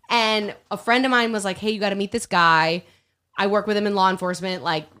 And a friend of mine was like, hey, you got to meet this guy. I work with him in law enforcement.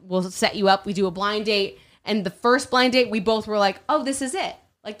 Like, we'll set you up. We do a blind date. And the first blind date, we both were like, oh, this is it.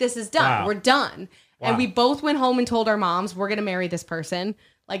 Like, this is done. Wow. We're done. And Wow. we both went home and told our moms, we're going to marry this person.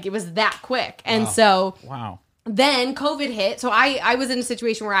 Like, it was that quick. And so Wow. then COVID hit. So I was in a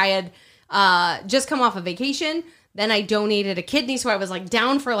situation where I had just come off a vacation. Then I donated a kidney. So I was like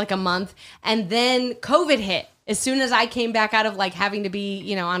down for like a month. And then COVID hit as soon as I came back out of like having to be,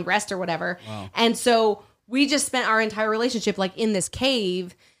 you know, on rest or whatever. Wow. And so we just spent our entire relationship like in this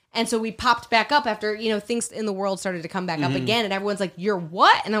cave. And so we popped back up after, you know, things in the world started to come back up again. And everyone's like, you're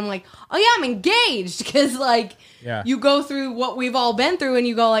what? And I'm like, oh, yeah, I'm engaged. Because, like, Yeah. you go through what we've all been through and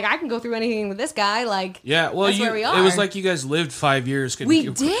you go, like, I can go through anything with this guy. Like, Yeah, well, that's where we are. it was like you guys lived 5 years. We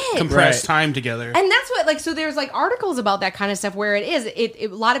did. Compressed Right. time together. And that's what, like, so there's like articles about that kind of stuff where a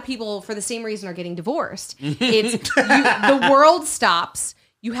lot of people for the same reason are getting divorced. It's the world stops.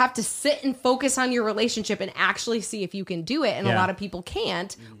 You have to sit and focus on your relationship and actually see if you can do it. And a Yeah. lot of people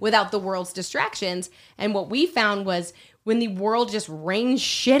can't without the world's distractions. And what we found was when the world just rained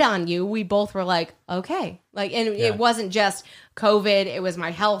shit on you, we both were like, okay. Like, and it wasn't just COVID. It was my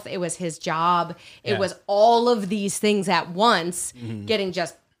health. It was his job. It Yeah. was all of these things at once getting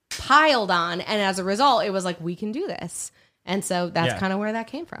just piled on. And as a result, it was like, we can do this. And so that's Yeah. kind of where that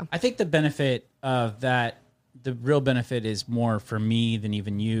came from. I think the benefit of that the real benefit is more for me than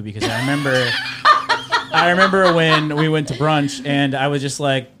even you, because I remember when we went to brunch and I was just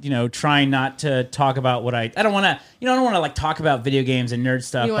like, trying not to talk about what I don't want to, I don't want to like talk about video games and nerd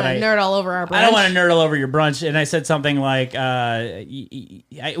stuff. You want to nerd all over our brunch? I don't want to nerd all over your brunch. And I said something like,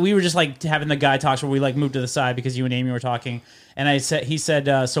 we were just like having the guy talks where we like moved to the side because you and Amy were talking. And he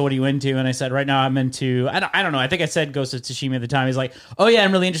said, so what are you into? And I said, right now I'm into, I don't know. I think I said Ghost of Tsushima at the time. He's like, oh yeah,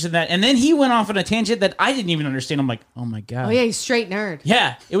 I'm really interested in that. And then he went off on a tangent that I didn't even understand. I'm like, oh my God. Oh yeah, he's straight nerd.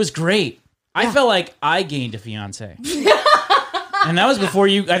 Yeah, it was great. I felt like I gained a fiance. And that was before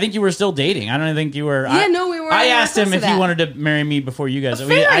you. I think you were still dating. I don't think you were. Yeah, no, we weren't. I asked him if he wanted to marry me before you guys. I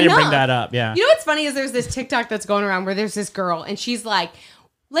didn't bring that up. Yeah. You know what's funny is there's this TikTok that's going around where there's this girl and she's like,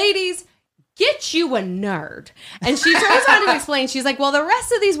 ladies, get you a nerd. And she tries to explain. She's like, well, the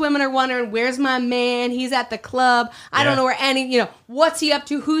rest of these women are wondering, where's my man? He's at the club. I don't know where what's he up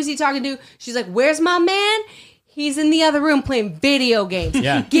to? Who's he talking to? She's like, where's my man? He's in the other room playing video games.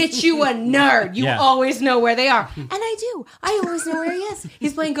 Yeah. Get you a nerd. You always know where they are. And I do. I always know where he is.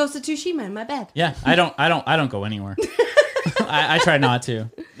 He's playing Ghost of Tsushima in my bed. Yeah. I don't go anywhere. I try not to.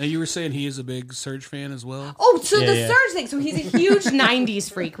 Now you were saying he is a big Surge fan as well. Oh, so the Surge thing. So he's a huge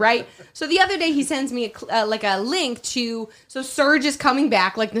 '90s freak, right? So the other day he sends me a link to. So Surge is coming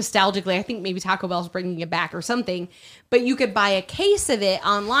back, like nostalgically. I think maybe Taco Bell's bringing it back or something. But you could buy a case of it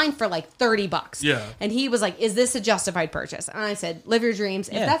online for like $30. Yeah. And he was like, "Is this a justified purchase?" And I said, "Live your dreams.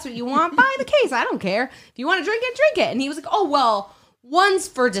 If that's what you want, buy the case. I don't care. If you want to drink it, drink it." And he was like, "Oh well." One's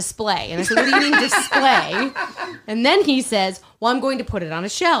for display. And I said, what do you mean display? And then he says, well, I'm going to put it on a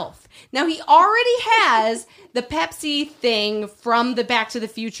shelf. Now, he already has the Pepsi thing from the Back to the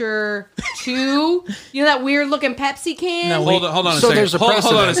Future 2. That weird-looking Pepsi can? No, hold on a second. There's hold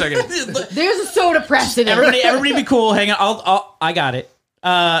on a second. There's a soda precedent. Everybody be cool. Hang on. I got it.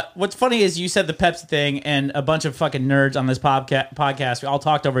 What's funny is you said the Pepsi thing, and a bunch of fucking nerds on this podcast, we all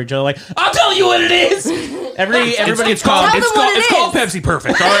talked over each other like, I'll tell you what it is! It's called Pepsi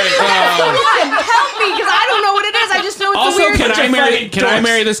Perfect. All right. Someone help me, because I don't know what it is. I just know it's also, a weird... can I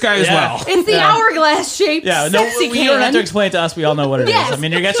marry this guy as well? It's the hourglass-shaped Pepsi can. You don't have to explain it to us. We all know what it is. I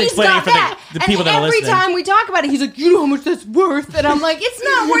mean, you're actually explaining it for the people that are listening. Every time we talk about it, he's like, you know how much that's worth? And I'm like, it's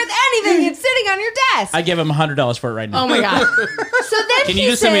not worth anything. It's sitting on your desk. I give him $100 for it right now. Oh, my God. So then Can you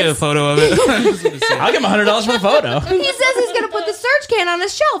just send me a photo of it? I'll give him $100 for the photo. He says he's going to put the Surge can on a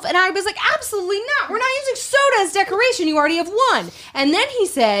shelf. And I was like, absolutely not. We're not using soda as decoration. You already have one. And then he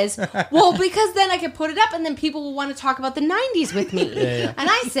says, well, because then I can put it up and then people will want to talk about the 90s with me. Yeah. And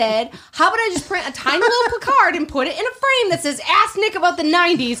I said, how about I just print a tiny little placard and put it in a frame that says, ask Nick about the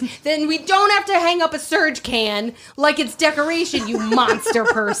 90s. Then we don't have to hang up a Surge can like it's decoration, you monster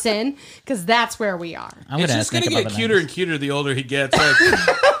person. Because that's where we are. It's just going to get cuter and cuter the older he gets. Like,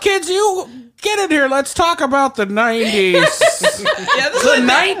 kids, you get in here. Let's talk about the 90s. The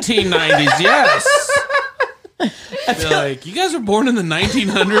 1990s, yes. Like, you guys were born in the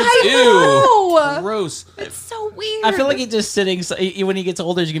 1900s? Ew. Gross. It's so weird. I feel like he's just sitting, when he gets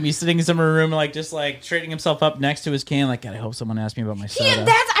older, he's going to be sitting in some room, like, just like straightening himself up next to his can, like, God, I hope someone asks me about my soda.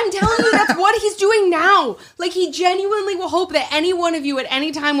 I'm telling you, that's what he's doing now. Like, he genuinely will hope that any one of you at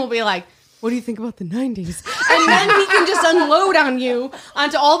any time will be like, what do you think about the 90s? And then he can just unload on you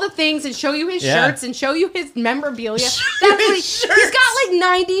onto all the things and show you his shirts and show you his memorabilia. He's got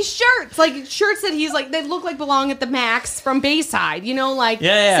like 90s shirts, like shirts that he's like, they look like belong at the Max from Bayside,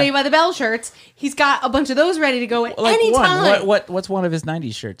 Saved by the Bell shirts. He's got a bunch of those ready to go at any time. What's one of his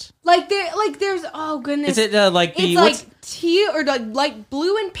 90s shirts? There's, oh goodness. Is it like the... It's like teal or like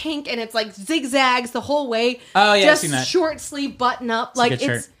blue and pink and it's like zigzags the whole way. Oh yeah, just I've seen that. Short sleeve button up. It's a good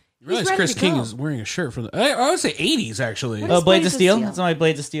shirt. You realize Chris King is wearing a shirt from I would say 80s, actually. Blades of Steel? It's not like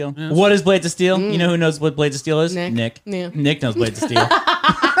Blades of Steel. Yeah. What is Blades of Steel? You know who knows what Blades of Steel is? Nick. Yeah. Nick knows Blades of Steel.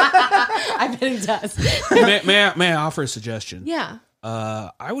 I bet he does. May I offer a suggestion? Yeah.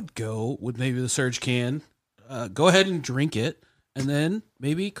 I would go with maybe the Surge can. Go ahead and drink it, and then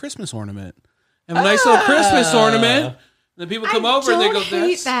maybe Christmas ornament. And a nice little Christmas ornament. Then people come over and they go,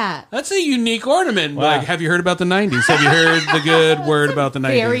 that's a unique ornament. Wow. Like, have you heard about the 90s? Have you heard the good word about the 90s?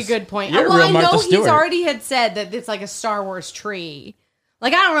 Very good point. You're a real Martha Stewart. He's already had said that it's like a Star Wars tree.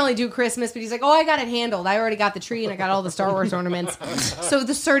 Like, I don't really do Christmas, but he's like, oh, I got it handled. I already got the tree and I got all the Star Wars ornaments. So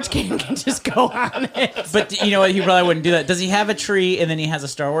the Surge can just go on it. But you know what? He probably wouldn't do that. Does he have a tree and then he has a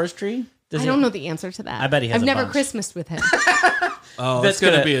Star Wars tree? I don't know the answer to that. I bet he has I've a never bunch. Christmased with him. Oh, that's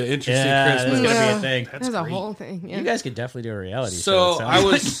going to be an interesting Christmas. That's going to be a thing. That's a whole thing. Yeah. You guys could definitely do a reality show. So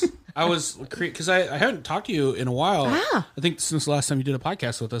I was, because I haven't talked to you in a while. I think since the last time you did a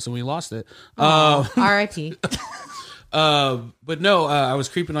podcast with us and we lost it. R.I.P. But no, I was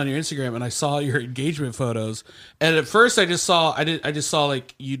creeping on your Instagram and I saw your engagement photos. And at first, I just saw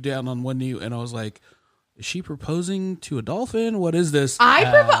like you down on one knee, and I was like, "Is she proposing to a dolphin? What is this?"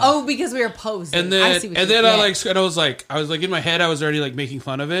 Because we were posing. And then I was like in my head, I was already like making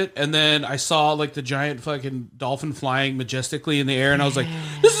fun of it. And then I saw like the giant fucking dolphin flying majestically in the air, and I was like,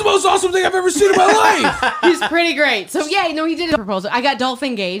 "This is the most awesome thing I've ever seen in my life." He's pretty great. So yeah, he did a proposal. I got dolphin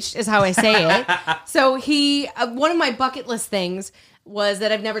engaged, is how I say it. So one of my bucket list things was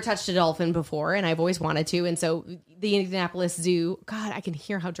that I've never touched a dolphin before, and I've always wanted to. And so the Indianapolis Zoo, God, I can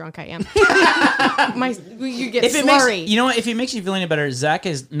hear how drunk I am. You get slurry. You know what? If it makes you feel any better, Zach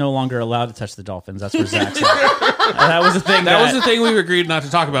is no longer allowed to touch the dolphins. That's where Zach's at. That was the thing. That was the thing we agreed not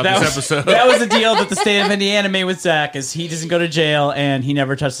to talk about this episode. That was the deal that the state of Indiana made with Zach, is he doesn't go to jail and he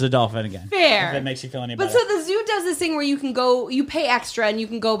never touches a dolphin again. Fair. If it makes you feel any better. But so the zoo does this thing where you pay extra and you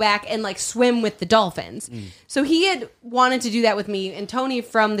can go back and like swim with the dolphins. So he had wanted to do that with me, and Tony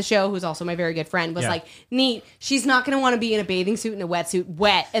from the show, who's also my very good friend, was like, "Neat, she's not going to want to be in a bathing suit and a wetsuit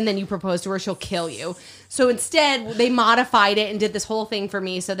wet, and then you propose to her, she'll kill you." So instead, they modified it and did this whole thing for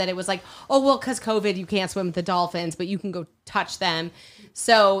me so that it was like, "Oh, well, because COVID, you can't swim with the dolphins, but you can go touch them."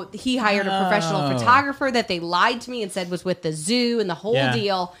 So he hired a professional photographer that they lied to me and said was with the zoo and the whole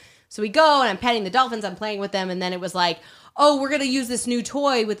deal. So we go and I'm petting the dolphins, I'm playing with them, and then it was like, "Oh, we're going to use this new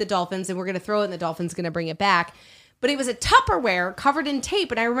toy with the dolphins and we're going to throw it and the dolphin's going to bring it back." But it was a Tupperware covered in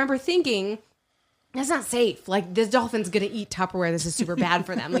tape, and I remember thinking, that's not safe. Like, this dolphin's going to eat Tupperware. This is super bad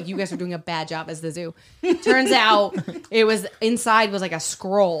for them. Like, you guys are doing a bad job as the zoo. Turns out it was inside was like a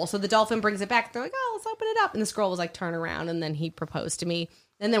scroll. So the dolphin brings it back. They're like, "Oh, let's open it up." And the scroll was like, "Turn around." And then he proposed to me.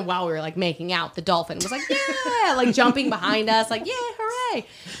 And then while we were like making out, the dolphin was like, "Yeah," like jumping behind us, like, "Yeah, hooray."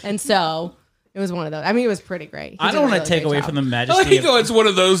 And so it was one of those. I mean, it was pretty great. I don't want to take away from the majesty. I think it's one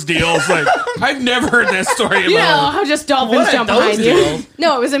of those deals. Like, I've never heard that story in my life. How just dolphins jump behind you.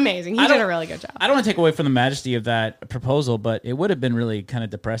 No, it was amazing. He did a really good job. I don't want to take away from the majesty of that proposal, but it would have been really kind of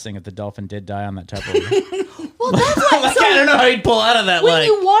depressing if the dolphin did die on that Tupperware. Well, that's why. Like, I don't know how you'd pull out of that. When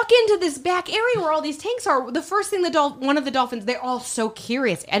you walk into this back area where all these tanks are, the first thing one of the dolphins, they're all so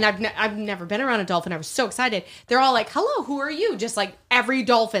curious. And I've never been around a dolphin. I was so excited. They're all like, "Hello, who are you?" Just like every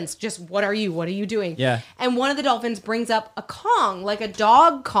dolphin's just, "What are you? What are you doing?" Yeah. And one of the dolphins brings up a Kong, like a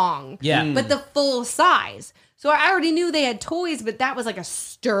dog Kong. Yeah. But the full size. So I already knew they had toys, but that was like a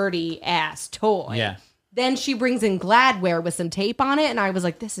sturdy ass toy. Yeah. Then she brings in Gladware with some tape on it, and I was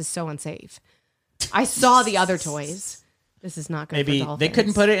like, this is so unsafe. I saw the other toys. This is not good for Maybe dolphins. they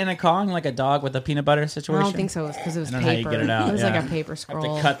couldn't put it in a Kong like a dog with a peanut butter situation? I don't think so. Because it was I don't paper. know how you get it out. It was yeah. like a paper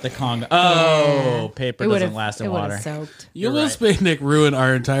scroll. Have to cut the Kong. Oh, paper doesn't last in it water. Soaked. You almost made Nick ruin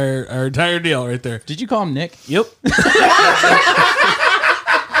our entire deal right there. Did you call him Nick? Yep.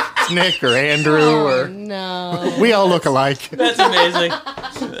 Nick or Andrew or No. we all look alike. That's amazing.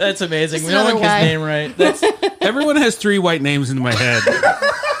 That's amazing. We don't another like his guy. name right. Everyone has 3 white names in my head.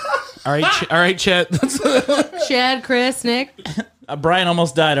 All right, Chet. Chad, Chris, Nick. Brian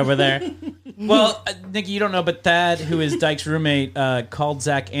almost died over there. Well, Nikki, you don't know, but Thad, who is Dyke's roommate, called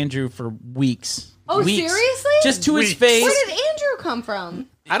Zach Andrew for weeks. Oh, Weeks. seriously? Just to his Weeks. face. Where did Andrew come from?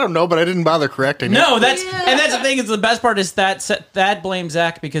 I don't know, but I didn't bother correcting it. No, that's Yeah. and that's the thing. Is the best part is that Thad blamed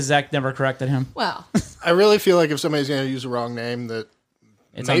Zach because Zach never corrected him. Well, I really feel like if somebody's going to use the wrong name, that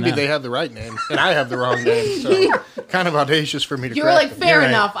It's on maybe them. they have the right name, and I have the wrong name. So kind of audacious for me to you were correct like, them. fair You're right.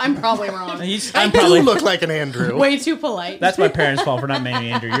 enough. I'm probably wrong. I I'm do probably look like an Andrew. Way too polite. that's my parents' fault for not naming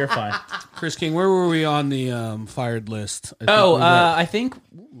me Andrew. You're fine. Chris King, where were we on the fired list? I think.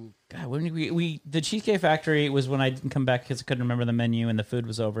 God, when we the Cheesecake Factory was when I didn't come back because I couldn't remember the menu and the food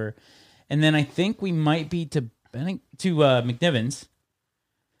was over, and then I think we might be to McNiven's.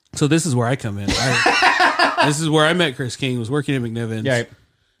 So this is where I come in. This is where I met Chris King. Was working at McNiven's. Yeah.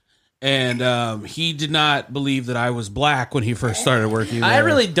 And he did not believe that I was black when he first started working there. I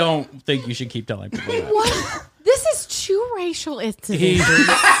really don't think you should keep telling people that. What? This is too racial He, incident.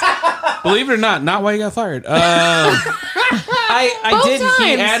 believe it or not why he got fired. I did. times.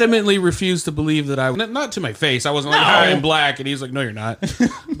 He adamantly refused to believe that I, not to my face. I wasn't like, No. I'm black. And he's like, no, you're not.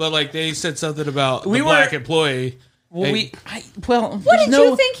 But like they said something about We the were- black employee. Well, Hey, What did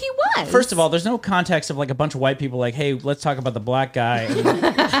you think he was? First of all, there's no context of like a bunch of white people like, hey, let's talk about the black guy.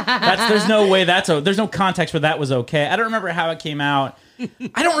 There's no way there's no context where that was okay. I don't remember how it came out.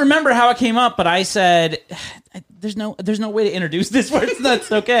 I don't remember how it came up, but I said, there's no way to introduce this where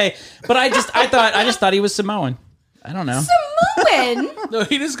that's okay. But I just thought he was Samoan. I don't know. Samoan? no,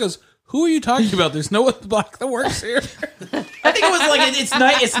 he just goes, who are you talking about? There's no one black that works here. I think it was like it's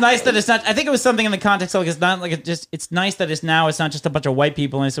nice. It's nice that it's not. I think it was something in the context of like it's not like it's nice that it's not just a bunch of white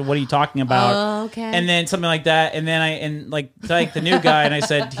people. And I said, "What are you talking about?" Oh, okay. And then something like that. And then like the new guy, and I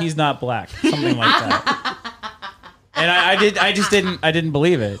said, "He's not black." Something like that. And I didn't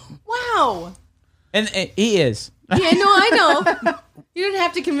believe it. Wow. And he is. Yeah, no, I know. You didn't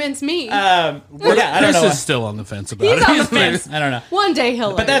have to convince me. I don't Chris know. is still on the fence about He's it. on the fence. I don't know. One day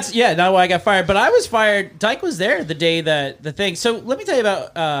he'll But learn. that's not why I got fired. But I was fired. Dyke was there the day that the thing. So let me tell you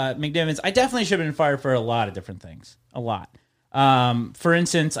about McDivens. I definitely should have been fired for a lot of different things. A lot. For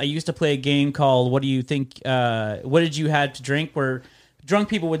instance, I used to play a game called "What do you think? What did you have to drink?" Where drunk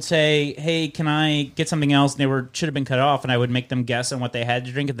people would say, "Hey, can I get something else?" And they should have been cut off, and I would make them guess on what they had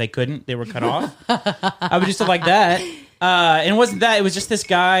to drink. If they couldn't, they were cut off. I would do stuff like that. And it wasn't that. It was just this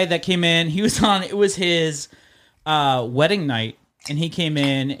guy that came in. He was on. It was his wedding night, and he came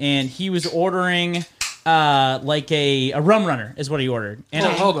in and he was ordering like a rum runner is what he ordered. And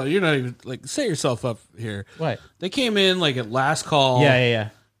Hold on, you're not even like set yourself up here. What? They came in like at last call. Yeah.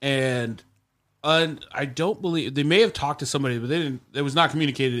 And I don't believe they may have talked to somebody, but they didn't. It was not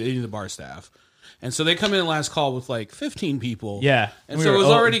communicated to any of the bar staff. And so they come in last call with like 15 people. Yeah. And We so were it was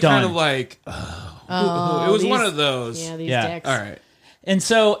already done. kind of like, it was one of those. Yeah, these Yeah. dicks. All right. And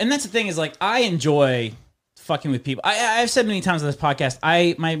that's the thing is like I enjoy fucking with people. I've said many times on this podcast,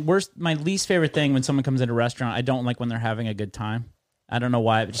 my least favorite thing when someone comes into a restaurant, I don't like when they're having a good time. I don't know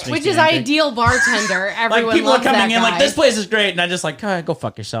why, but it just makes Which me is angry. ideal bartender. Everyone Like people are loves coming that in guy. like this place is great, and I just like go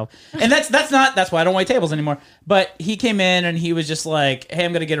fuck yourself. And that's why I don't wait tables anymore. But he came in and he was just like, hey,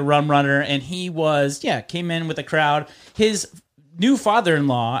 I'm gonna get a rum runner, and he came in with the crowd. His new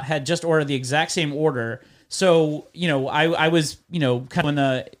father-in-law had just ordered the exact same order, so I was kind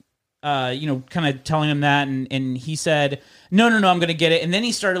of telling him that, and he said no, I'm gonna get it, and then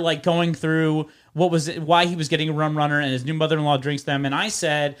he started like going through why he was getting a rum runner, and his new mother-in-law drinks them, and I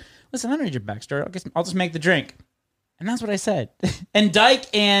said, listen, I don't need your backstory. I'll just make the drink. And that's what I said. And Dyke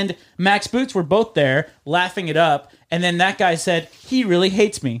and Max Boots were both there laughing it up. And then that guy said, he really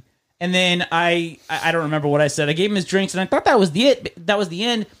hates me. And then I don't remember what I said. I gave him his drinks, and I thought that was the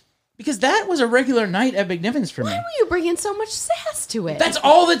end. Because that was a regular night at McNiven's for me. Why were you bringing so much sass to it? That's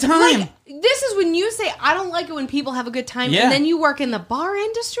all the time. Like, this is when you say, I don't like it when people have a good time, Yeah. and then you work in the bar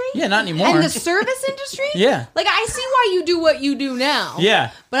industry? Yeah, not anymore. And the service industry? Yeah. Like, I see why you do what you do now.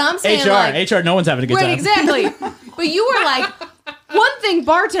 Yeah. But I'm saying, HR, no one's having a good time. Right, exactly. But you were like, one thing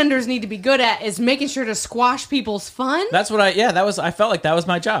bartenders need to be good at is making sure to squash people's fun. That's what I felt like that was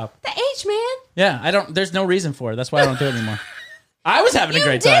my job. The H, man. Yeah, there's no reason for it. That's why I don't do it anymore. I was having a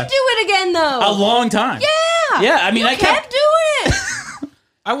great You time. did do it again, though. A long time. Yeah. Yeah, I mean, you I kept doing it.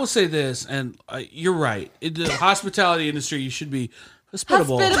 I will say this, and you're right. In the hospitality industry, you should be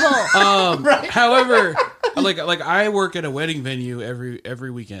hospitable. However, like I work at a wedding venue every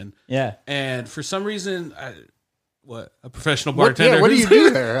weekend. Yeah. And for some reason, a professional What, bartender. what do you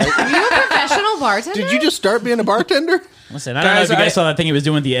do there? Are you a professional bartender? Did you just start being a bartender? Listen, I don't know if you guys saw that thing he was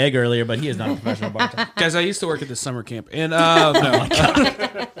doing with the egg earlier, but he is not a professional bartender. Guys, I used to work at this summer camp, and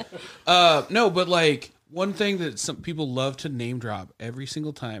no, but like one thing that some people love to name drop every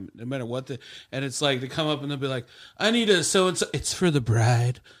single time, no matter what and it's like they come up and they'll be like, "I need a so and so." It's for the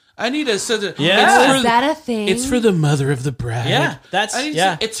bride. I need a so. Yeah. Is that a thing? It's for the mother of the bride.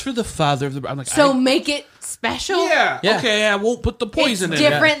 Yeah, It's for the father of the bride. I'm like, So make it special? yeah, Yeah. okay, I won't put the It's poison in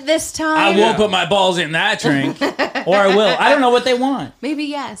different this time? I won't put my balls in that drink, or I will. I don't know what they want. Maybe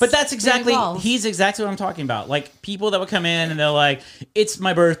yes. But that's exactly, Involved. he's exactly what I'm talking about. Like, people that would come in and they're like, it's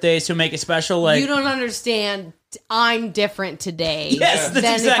my birthday, so make it special. Like, You don't understand. I'm different today Yes, that's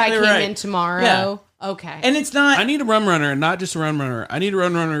than exactly if I came right. in tomorrow. Yeah. Okay. and it's not. I need a rum runner, and not just a rum runner. I need a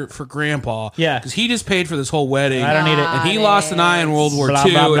rum runner for Grandpa. Yeah. because he just paid for this whole wedding. I don't need it. And he Got lost an eye in World War Blah,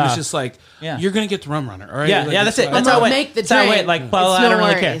 II, blah, and blah. it's just like, Yeah. you're gonna get the rum runner. All right, Yeah, Like, yeah, that's it's it. like- That's I'm how gonna I make the that's how I drink. wait. Like, well, It's I no don't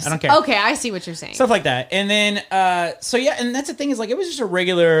really care. worries. I don't care. Okay, I see what you're saying. Stuff like that. And then, so yeah, and that's the thing is like, it was just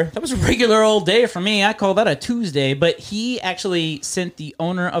that was a regular old day for me. I call that a Tuesday, but he actually sent the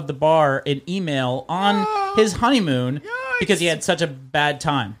owner of the bar an email on his honeymoon because he had such a bad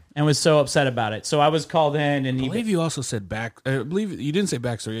time and was so upset about it. So I was called in and I he, believe you also said I believe you didn't say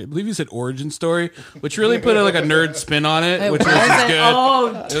backstory. I believe you said origin story, which really put like a nerd spin on it, which was just good.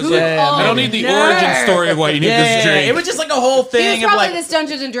 Oh, I don't need the origin story of why you need this drink. it was just like a whole He thing was of probably like, this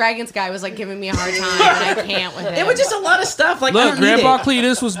Dungeons and Dragons guy was like giving me a hard time, and I can't with it. it was just a lot of stuff. Like, I Look, don't need Grandpa it.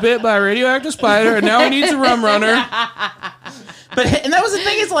 Cletus was bit by a radioactive spider, and now he needs a rum runner. But and that was the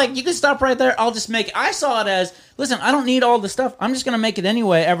thing is like, you can stop right there. I'll just make it. I saw it as, listen, I don't need all the stuff. I'm just gonna make it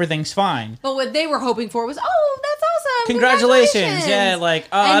anyway. Everything's fine. But what they were hoping for was, oh, that's awesome. Congratulations. Yeah, like,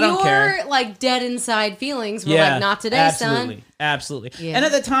 oh, I don't care. Your, like, dead inside feelings were like, not today, son. Absolutely. Yeah. And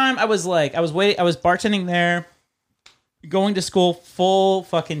at the time, I was bartending there, going to school full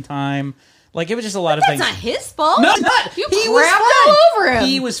fucking time. Like, it was just a lot of things. That's not his fault. No, not. You He was crapped fine. all over him.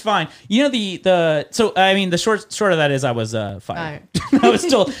 He was fine. You know the short of that is I was fired. I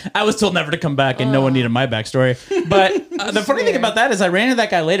was told never to come back, and no one needed my backstory. But the funny thing about that is I ran into that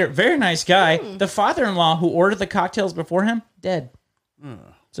guy later. Very nice guy. The father-in-law who ordered the cocktails before him, dead.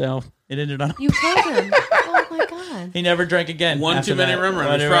 So it ended on. You killed him. Oh my god. He never drank again. One after too many that. rum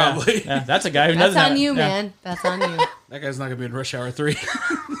runners, Whatever. probably. Yeah, that's a guy who That's doesn't. on you, yeah. man. That's on you. That guy's not gonna be in Rush Hour 3.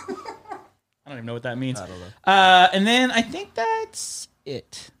 I don't even know what that means. I don't know. And then I think that's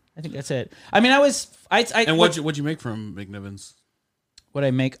it. I mean, I And what'd you make from McNiven's? what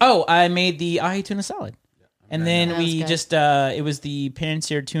I make? Oh, I made the ahi tuna salad, and then That was we good. just it was the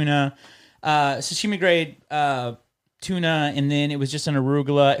pan-seared tuna, sashimi grade tuna, and then it was just an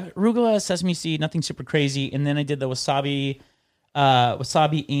arugula, sesame seed, nothing super crazy, and then I did the wasabi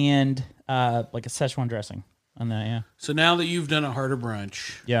and like a Szechuan dressing on that. Yeah, So now that you've done a harder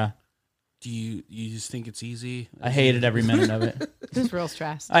brunch, yeah. do you just think it's easy? I hated every minute of it. It was real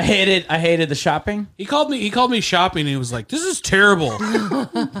stressed. I hated the shopping. He called me shopping and he was like, "This is terrible."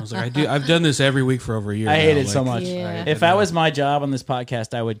 I was like, I've done this every week for over a year. I hate now. it so Like, much. Yeah. If that was my job on this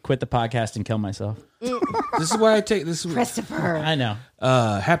podcast, I would quit the podcast and kill myself. This is why I take this. Christopher. I know.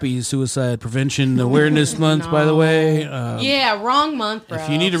 Happy Suicide Prevention Awareness Month, by the way. Yeah, wrong month, bro. If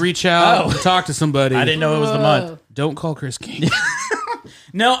you need to reach out and talk to somebody, I didn't know it was the month. don't call Chris King.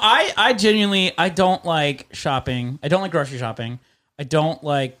 No, I genuinely, I don't like shopping. I don't like grocery shopping. I don't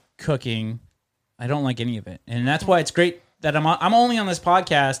like cooking. I don't like any of it. And that's why it's great that I'm only on this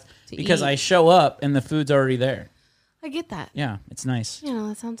podcast because eat. I show up and the food's already there. I get that. Yeah, it's nice. You know,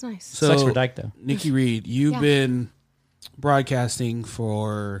 that sounds nice. So, Sucks for Dyke, though. Nikki Reed, you've Yeah. been broadcasting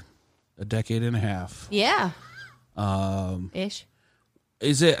for a decade and a half. Yeah. Um, Ish.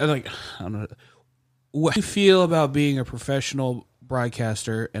 Is it like, I don't know, what do you feel about being a professional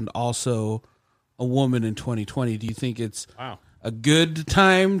broadcaster and also a woman in 2020? Do you think it's a good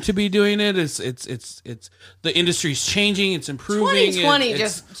time to be doing it? It's the industry's changing, it's improving. 2020 it's,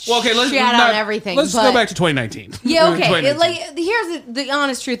 just let's shat not- on everything, Let's but- go back to 2019. Yeah, okay. 2019. Here's the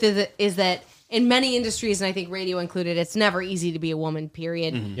honest truth is that in many industries, and I think radio included, it's never easy to be a woman,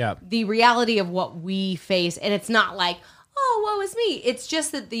 period. Yeah. The reality of what we face, and it's not like, oh, woe is me. It's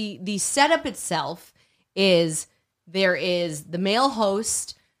just that the setup itself is there is the male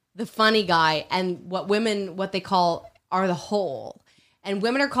host, the funny guy, and what they call are the whole. And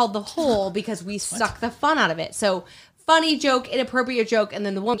women are called the whole because we suck the fun out of it. So funny joke, inappropriate joke, and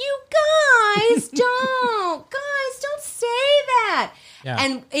then the woman, you guys don't say that. Yeah.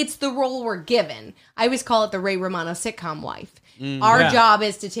 And it's the role we're given. I always call it the Ray Romano sitcom wife. Our Yeah. job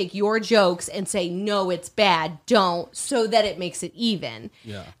is to take your jokes and say, no, it's bad, don't, so that it makes it even.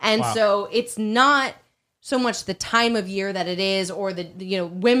 Yeah. And so it's not so much the time of year that it is, or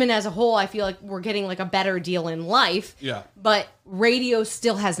women as a whole. I feel like we're getting like a better deal in life. Yeah. But radio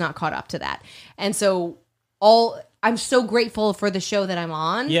still has not caught up to that. And so I'm so grateful for the show that I'm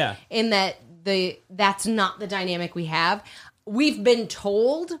on. Yeah. In that that's not the dynamic we have. We've been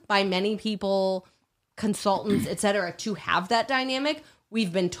told by many people, consultants, etc., to have that dynamic.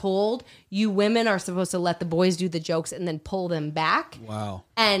 We've been told you women are supposed to let the boys do the jokes and then pull them back. Wow.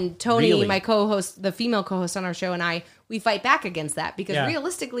 And Tony, Really? my co-host, the female co-host on our show, and we fight back against that because Yeah.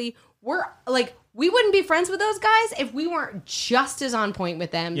 realistically, we're like, we wouldn't be friends with those guys if we weren't just as on point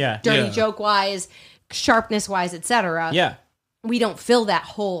with them, Yeah. dirty Yeah. joke wise, sharpness wise, etc. Yeah. We don't fill that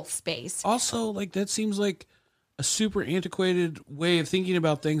whole space. Also, like, that seems like a super antiquated way of thinking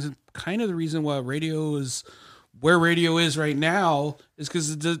about things, and kind of the reason why radio is where radio is right now is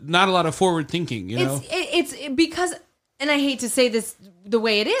because there's not a lot of forward thinking. You know, It's because, and I hate to say this the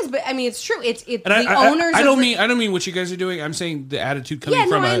way it is, but I mean it's true. It's and the I owners. I of don't the- mean I don't mean what you guys are doing. I'm saying the attitude coming Yeah,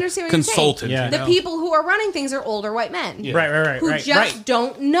 no, from I a understand what you're saying. consultant. Yeah. you the know? people who are running things are older white men. Yeah. Right. Who Right. just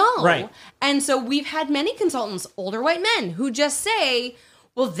don't know. Right. And so we've had many consultants, older white men, who just say,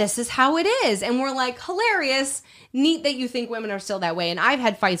 well, this is how it is. And we're like, hilarious, neat that you think women are still that way. And I've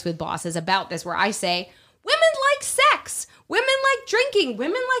had fights with bosses about this where I say, women like sex, women like drinking,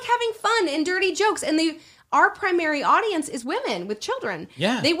 women like having fun and dirty jokes. And our primary audience is women with children.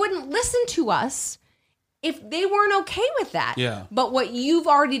 Yeah. They wouldn't listen to us if they weren't okay with that. Yeah. But what you've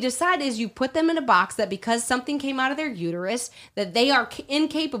already decided is you put them in a box that because something came out of their uterus, that they are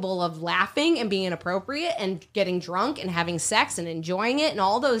incapable of laughing and being inappropriate and getting drunk and having sex and enjoying it and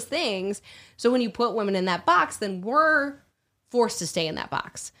all those things. So when you put women in that box, then we're forced to stay in that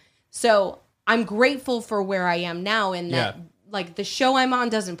box. So I'm grateful for where I am now, and that like the show I'm on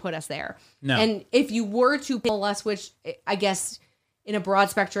doesn't put us there. No. And if you were to pull us, which I guess in a broad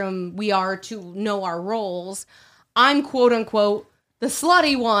spectrum we are to know our roles, I'm quote unquote the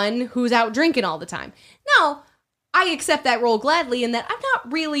slutty one who's out drinking all the time. Now, I accept that role gladly in that I'm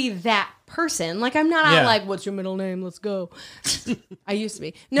not really that person. Like, I'm not out like, what's your middle name? Let's go. I used to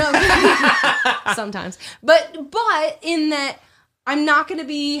be. No, sometimes. But in that I'm not going to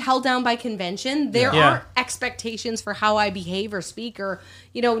be held down by convention. There aren't expectations for how I behave or speak or,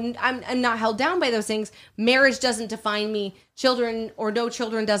 you know, I'm not held down by those things. Marriage doesn't define me. Children or no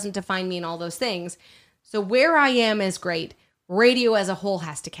children doesn't define me, and all those things. So where I am is great. Radio as a whole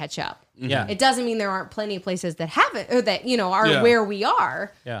has to catch up. Yeah. It doesn't mean there aren't plenty of places that have it or that, you know, are where we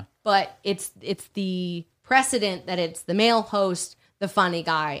are. Yeah. But it's the precedent that it's the male host, the funny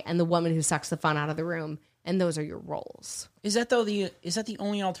guy, and the woman who sucks the fun out of the room. And those are your roles. Is that the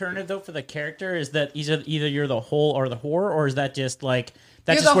only alternative though for the character? Is that either you're the whole or the whore, or is that just like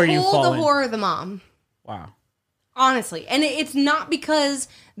that's you're just where you whole, fall the in? whore, or the mom. Wow. Honestly. And it's not because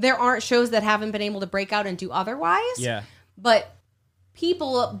there aren't shows that haven't been able to break out and do otherwise. Yeah. But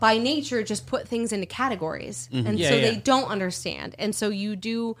people by nature just put things into categories. And so they don't understand. And so you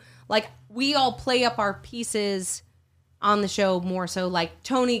do, like, we all play up our pieces on the show more so. Like,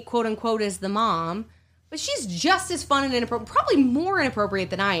 Tony, quote unquote, is the mom. But she's just as fun and inappropriate, probably more inappropriate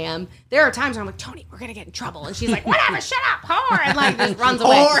than I am. There are times where I'm like, Tony, we're going to get in trouble. And she's like, whatever, shut up, whore. And like, just runs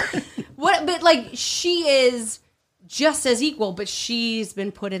away. But like, she is just as equal, but she's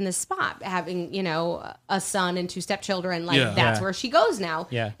been put in this spot, having, you know, a son and 2 stepchildren. Like, that's where she goes now.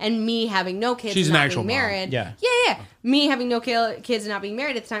 Yeah. And me having no kids She's and an not actual being mom. married. Yeah. Yeah. Me having no kids and not being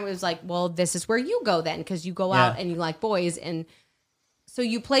married at the time, it was like, well, this is where you go then, because you go out and you like boys. And so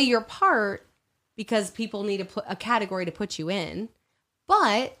you play your part because people need a category to put you in.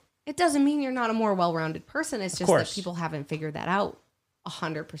 But it doesn't mean you're not a more well-rounded person. It's just that people haven't figured that out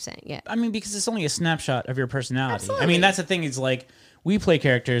 100% yet. I mean, because it's only a snapshot of your personality. Absolutely. I mean, that's the thing. Is like we play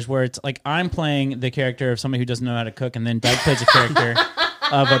characters where it's like I'm playing the character of somebody who doesn't know how to cook, and then Doug plays a character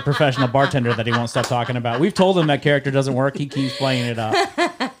of a professional bartender that he won't stop talking about. We've told him that character doesn't work. He keeps playing it up.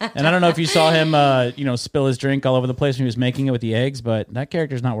 And I don't know if you saw him, spill his drink all over the place when he was making it with the eggs, but that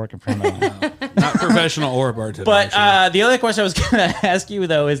character's not working for him at all. Not professional or bartender. But the other question I was going to ask you,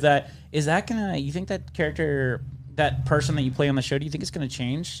 though, is that you think that character, that person that you play on the show, do you think it's going to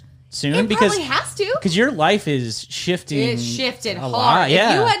change soon? It probably has to. Because your life is shifting. It shifted hard. Lot.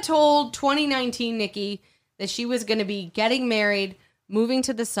 Yeah. If you had told 2019 Nikki that she was going to be getting married, moving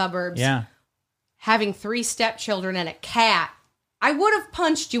to the suburbs, having 3 stepchildren and a cat, I would have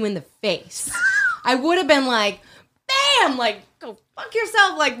punched you in the face. I would have been like, bam, like, go fuck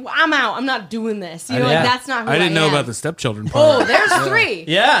yourself. Like, I'm out. I'm not doing this. You know, like, that's not who I am. I didn't know about the stepchildren part. Oh, there's 3.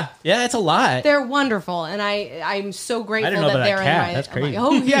 Yeah, it's a lot. They're wonderful, and I'm so grateful I didn't know that about they're that cat. in my. That's crazy. I'm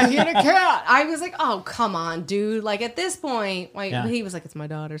like, oh yeah, he had a cat. I was like, oh come on, dude. Like at this point, like he was like, it's my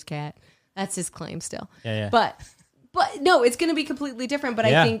daughter's cat. That's his claim still. Yeah. But no, it's going to be completely different. But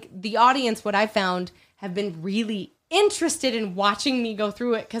I think the audience, what I found, have been really interested in watching me go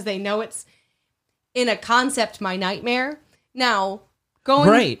through it because they know it's in a concept my nightmare. Now,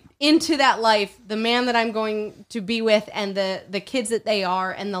 going into that life, the man that I'm going to be with and the kids that they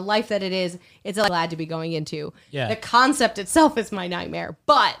are and the life that it is, it's glad to be going into. Yeah. The concept itself is my nightmare,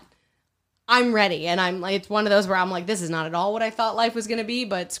 but I'm ready. And I'm like, it's one of those where I'm like, this is not at all what I thought life was going to be,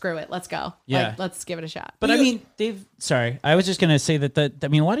 but screw it. Let's go. Yeah. Like, let's give it a shot. But I mean, Dave, sorry, I was just going to say that a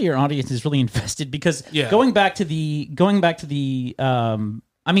lot of your audience is really invested because going back to the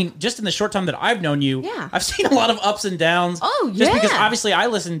I mean, just in the short time that I've known you, I've seen a lot of ups and downs. Oh, just because obviously I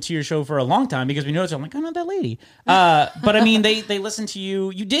listened to your show for a long time because we noticed I'm like, I know that lady. But I mean, they listened to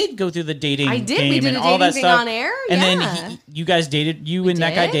you. You did go through the dating I did. game We did and a all dating that thing stuff on air. And then you guys dated. You and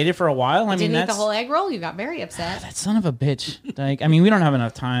that guy dated for a while. I mean, didn't eat that's the whole egg roll. You got very upset. that son of a bitch. Like, I mean, we don't have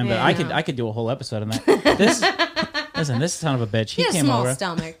enough time, but I could do a whole episode on that. This son of a bitch. He had a came small over.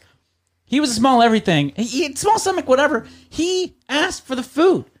 stomach. He was a small everything. He had small stomach, whatever. He asked for the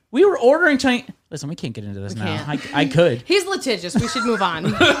food. We were ordering Chinese. Listen, we can't get into this now. I could. He's litigious. We should move on.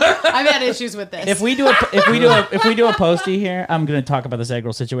 I've had issues with this. If we do a postie here, I'm going to talk about this egg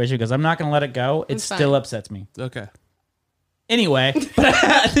roll situation because I'm not going to let it go. It still upsets me. Okay. Anyway, but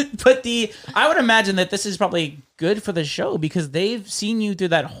I would imagine that this is probably good for the show because they've seen you through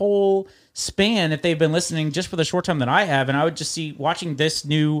that whole span if they've been listening just for the short time that I have, and I would just see watching this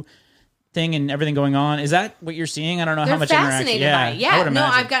new thing and everything going on. Is that what you're seeing? I don't know how much fascinated interaction. by it. Yeah, I would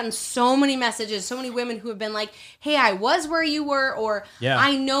imagine. I've gotten so many messages, so many women who have been like, hey, I was where you were, or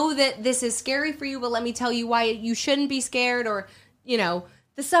I know that this is scary for you, but let me tell you why you shouldn't be scared, or, you know,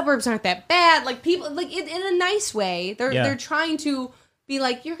 the suburbs aren't that bad. Like people, like in a nice way, they're trying to be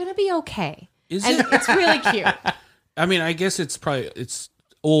like, you're gonna be okay. It's really cute. I mean, I guess it's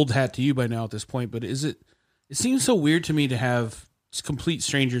old hat to you by now at this point, but it seems so weird to me to have complete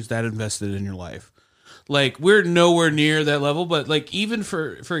strangers that invested in your life. Like, we're nowhere near that level, but like, even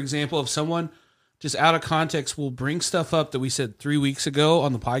for example, if someone just out of context will bring stuff up that we said 3 weeks ago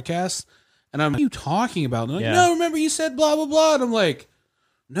on the podcast, and I'm like, what are you talking about? And they're like, no, remember you said blah, blah, blah. And I'm like,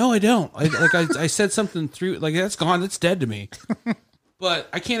 no, I don't. I said something through, like, that's gone. That's dead to me. But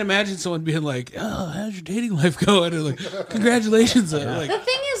I can't imagine someone being like, oh, how's your dating life going? Or like, congratulations. Like, the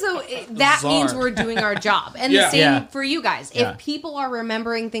thing is, though, that means we're doing our job. And the same for you guys. If people are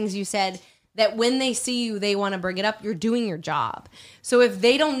remembering things you said, that when they see you, they want to bring it up, you're doing your job. So if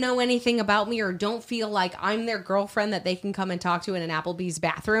they don't know anything about me or don't feel like I'm their girlfriend that they can come and talk to in an Applebee's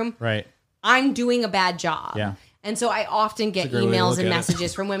bathroom, right, I'm doing a bad job. Yeah. And so I often get emails and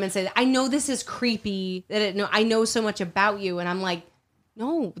messages from women saying, I know this is creepy, I know so much about you. And I'm like,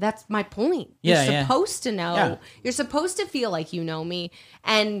 no, that's my point. You're supposed to know. Yeah. You're supposed to feel like you know me.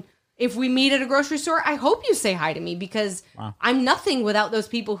 And if we meet at a grocery store, I hope you say hi to me because I'm nothing without those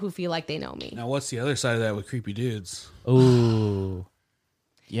people who feel like they know me. Now, what's the other side of that with creepy dudes? Ooh.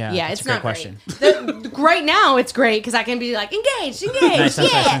 Yeah, yeah, it's a great question. Right now, it's great because I can be like, engaged, nice.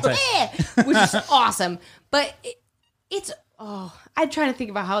 Which is awesome. But I'm trying to think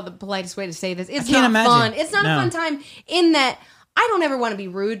about how the politest way to say this. It's not fun. It's not a fun time in that I don't ever want to be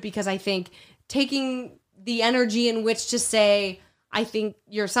rude because I think taking the energy in which to say, I think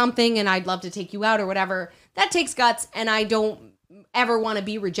you're something and I'd love to take you out or whatever, that takes guts, and I don't ever want to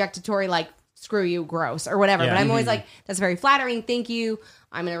be rejectatory like, screw you, gross, or whatever. But I'm always like, that's very flattering, thank you.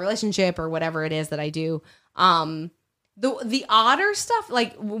 I'm in a relationship or whatever it is that I do. The odder stuff,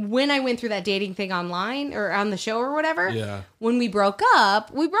 like when I went through that dating thing online or on the show or whatever, when we broke up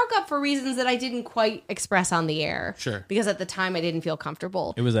for reasons that I didn't quite express on the air. Sure. Because at the time I didn't feel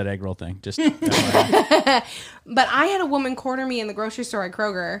comfortable. It was that egg roll thing. Just But I had a woman corner me in the grocery store at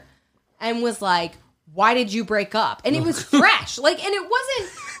Kroger and was like, why did you break up? And it was fresh. Like, and it wasn't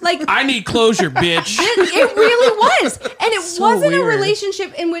like, I need closure, bitch. It really was. And it So wasn't weird. a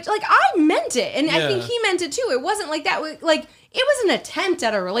relationship in which, like, I meant it. And I think he meant it too. It wasn't like that. Like, it was an attempt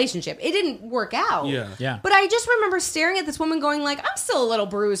at a relationship. It didn't work out. Yeah. But I just remember staring at this woman going like, I'm still a little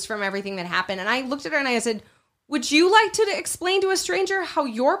bruised from everything that happened. And I looked at her and I said, would you like to explain to a stranger how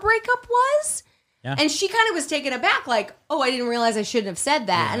your breakup was? Yeah. And she kind of was taken aback, like, oh, I didn't realize I shouldn't have said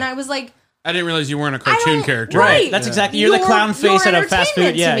that. Yeah. And I was like, I didn't realize you weren't a cartoon character. Right. That's exactly. You're the clown face at a fast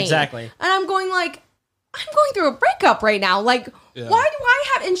food. Yeah, exactly. And I'm going like, I'm going through a breakup right now. Like, why do I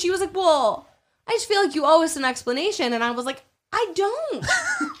have? And she was like, well, I just feel like you owe us an explanation. And I was like, I don't. Because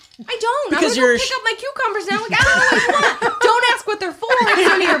I'm gonna go pick up my cucumbers now. Like, I don't know what you want. Don't ask what they're for. It's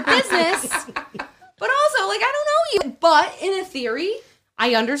none of your business. But also, like, I don't know you. But in a theory,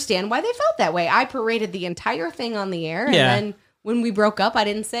 I understand why they felt that way. I paraded the entire thing on the air, and then when we broke up, I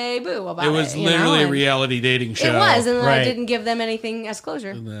didn't say boo about it. It was literally a reality dating show. It was, and then I didn't give them anything as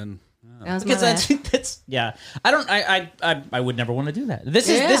closure. And then that was because that's I would never want to do that. This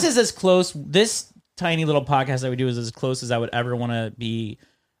is as close. This tiny little podcast that we do is as close as I would ever want to be.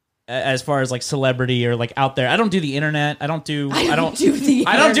 As far as like celebrity or like out there, I don't do the internet. I don't do the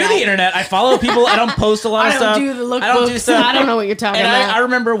internet. I follow people. I don't post a lot of stuff. I don't do the lookbooks. I don't do stuff. I don't know what you're talking about. I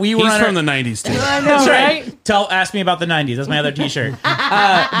remember we were. He's from the '90s too. I know, That's right? Ask me about the '90s. That's my other T-shirt.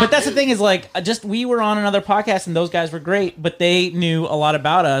 But that's the thing is like, we were on another podcast and those guys were great, but they knew a lot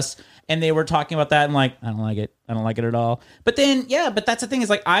about us and they were talking about that and like, I don't like it. I don't like it at all. But then, but that's the thing is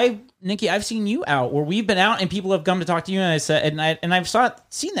like, Nikki, I've seen you out where we've been out and people have come to talk to you and I said, and I've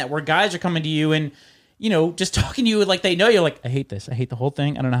seen that where guys are coming to you and, you know, just talking to you like they know you're like, I hate this. I hate the whole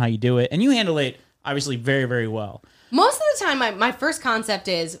thing. I don't know how you do it. And you handle it obviously very, very well. Most of the time, my first concept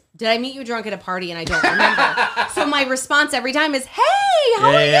is, did I meet you drunk at a party and I don't remember? So my response every time is, hey, how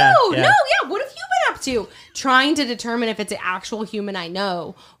are you? Yeah. No, what have you been up to? Trying to determine if it's an actual human I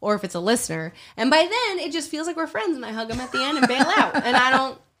know or if it's a listener. And by then, it just feels like we're friends and I hug them at the end and bail out. And I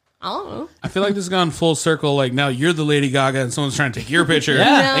don't know. I feel like this has gone full circle. Like now you're the Lady Gaga and someone's trying to take your picture.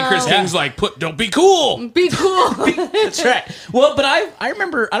 Yeah. And Chris King's like, don't be cool. Be cool. That's right. Well, but I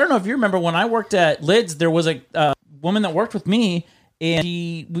remember, I don't know if you remember when I worked at Lids, there was a woman that worked with me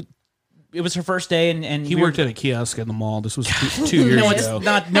and it was her first day and he worked at a kiosk in the mall. This was 2 years ago.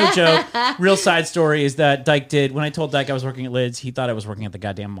 No joke. Real side story is that Dyke did, when I told Dyke I was working at Lids, he thought I was working at the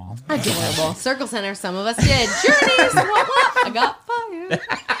goddamn mall. Adorable. Circle Center, some of us did. Journeys, I got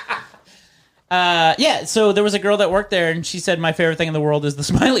fired. So there was a girl that worked there and she said my favorite thing in the world is the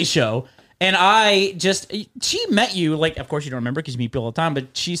Smiley Show. And she met you, like, of course you don't remember because you meet people all the time,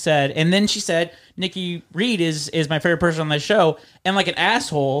 but she said, Nikki Reed is my favorite person on the show. And like an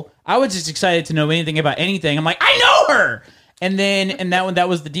asshole, I was just excited to know anything about anything. I'm like, I know her. And that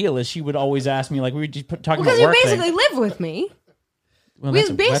was the deal, is she would always ask me, like, we were just talking about work. Because you basically live with me. Well,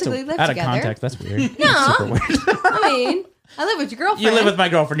 we basically live out together. of context, that's weird. No. That's super weird. I mean, I live with your girlfriend. You live with my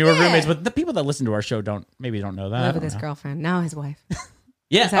girlfriend. You were Yeah. roommates, but the people that listen to our show don't know that. I live with his girlfriend, now his wife.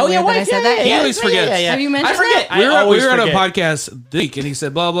 Yeah. Is that weird that I said that? He always forgets. Have you mentioned I forget. that? We always were on a forget. podcast this week, and he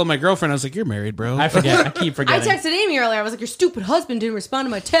said, blah, blah, my girlfriend. I was like, you're married, bro. I forget. I keep I forgetting. texted Amy earlier. I was like, your stupid husband didn't respond to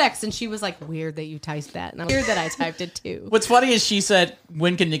my text. And she was like, weird that you typed that. And I'm weird that I typed it too. What's funny is she said,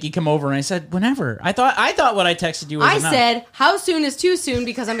 "When can Nikki come over?" And I said, "Whenever." I thought what I texted you was I enough. said, how soon is too soon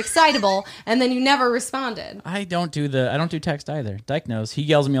because I'm excitable. And then you never responded. I don't do text either. Dyke knows. He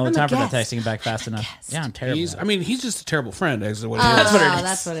yells at me all the I'm a time for not guest. texting back fast enough. guest. Yeah, I'm terrible. He's just a terrible friend. Is what he is. That's what it is.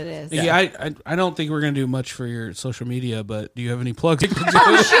 That's what it is. Yeah, I don't think we're gonna do much for your social media, but do you have any plugs?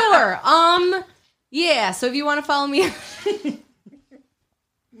 Oh, sure. Yeah. So if you want to follow me,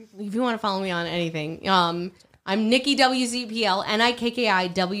 on anything, I'm Nikki WZPL,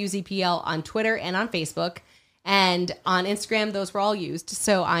 NIKKI WZPL on Twitter and on Facebook, and on Instagram. Those were all used.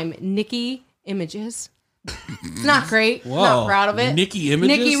 So I'm Nikki Images. It's not great. Whoa. Not proud of it. Nikki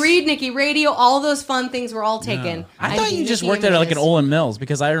Images? Nikki Reed, Nikki Radio, all those fun things were all taken. I thought you just Nikki worked at like an Images. Olin Mills,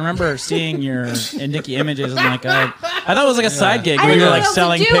 because I remember seeing your Nikki Images, and like I thought it was like a side gig I where didn't you were know like what else to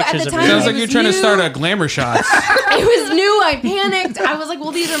selling do at pictures the of time. your Sounds It like you're was trying to new. start a glamour shots. It was new. I panicked. I was like,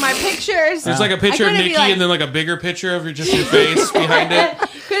 well, these are my pictures. There's like a picture I of couldn't be Nikki like- and then like a bigger picture of just your face behind it.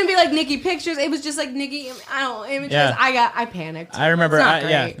 Couldn't be like Nikki pictures. It was just like Nikki. I don't know, images. Yeah. I panicked. I remember. It's not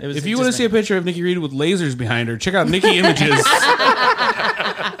Yeah. great. It was If you want to see a picture of Nikki Reed with lasers behind her, check out Nikki Images.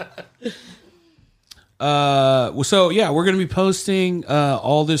 So yeah, we're going to be posting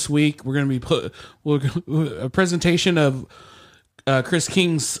all this week. We're going to be a presentation of Chris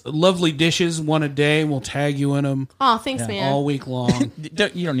King's lovely dishes, one a day. We'll tag you in them Oh, thanks, man. all week long.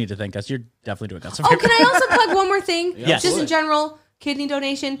 You don't need to thank us. You're definitely doing that. Oh, can I also plug one more thing? Yes. Just in general, kidney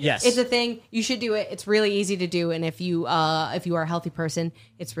donation. Yes. It's a thing. You should do it. It's really easy to do, and if you are a healthy person,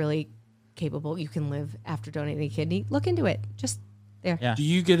 it's really capable. You can live after donating a kidney. Look into it. Just there. Yeah. Do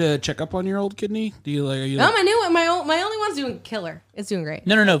you get a checkup on your old kidney? Do you like? Are you Oh, like, my new one. My only one's doing killer. It's doing great.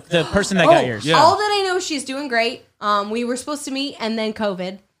 No. The person that got yours. yeah. All that I know, she's doing great. We were supposed to meet, and then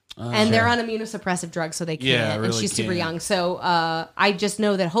COVID, and they're on immunosuppressive drugs, so they can't. Yeah, and really she's super can't. young, so I just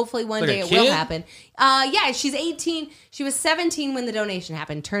know that hopefully one Like day a it will kid? happen. Yeah, she's 18. She was 17 when the donation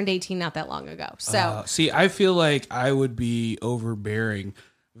happened. Turned 18 not that long ago. So see, I feel like I would be overbearing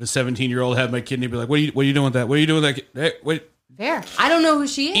if a 17-year-old had my kidney. Be like, what are you doing with that? What are you doing with that? Hey, wait, there. I don't know who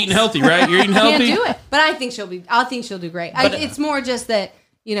she is. eating healthy, right? You're eating Can't healthy. do it, but I think she'll do great. It's more just that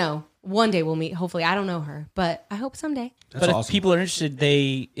one day we'll meet. Hopefully, I don't know her, but I hope someday. That's But awesome. if people are interested,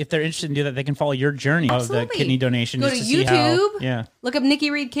 if they're interested in doing that, they can follow your journey of the Absolutely. kidney donation. Go just to see how- YouTube. yeah. Look up Nikki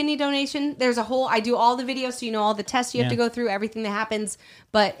Reed kidney donation. There's I do all the videos so you know all the tests you have to Yeah. go through, everything that happens.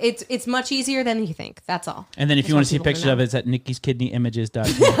 But it's much easier than you think. That's all. And then if you want to see pictures of it, it's at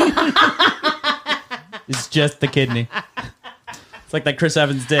nickie'skidneyimages.com. It's just the kidney. It's like that Chris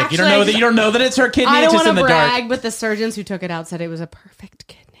Evans dick. Actually, you don't know that it's her kidney. I It's don't just in want the to dark. brag, but the surgeons who took it out said it was a perfect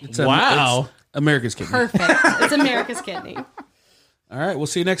kidney. Wow. It's America's kidney. Perfect. It's America's kidney. All right, we'll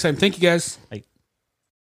see you next time. Thank you, guys. Like,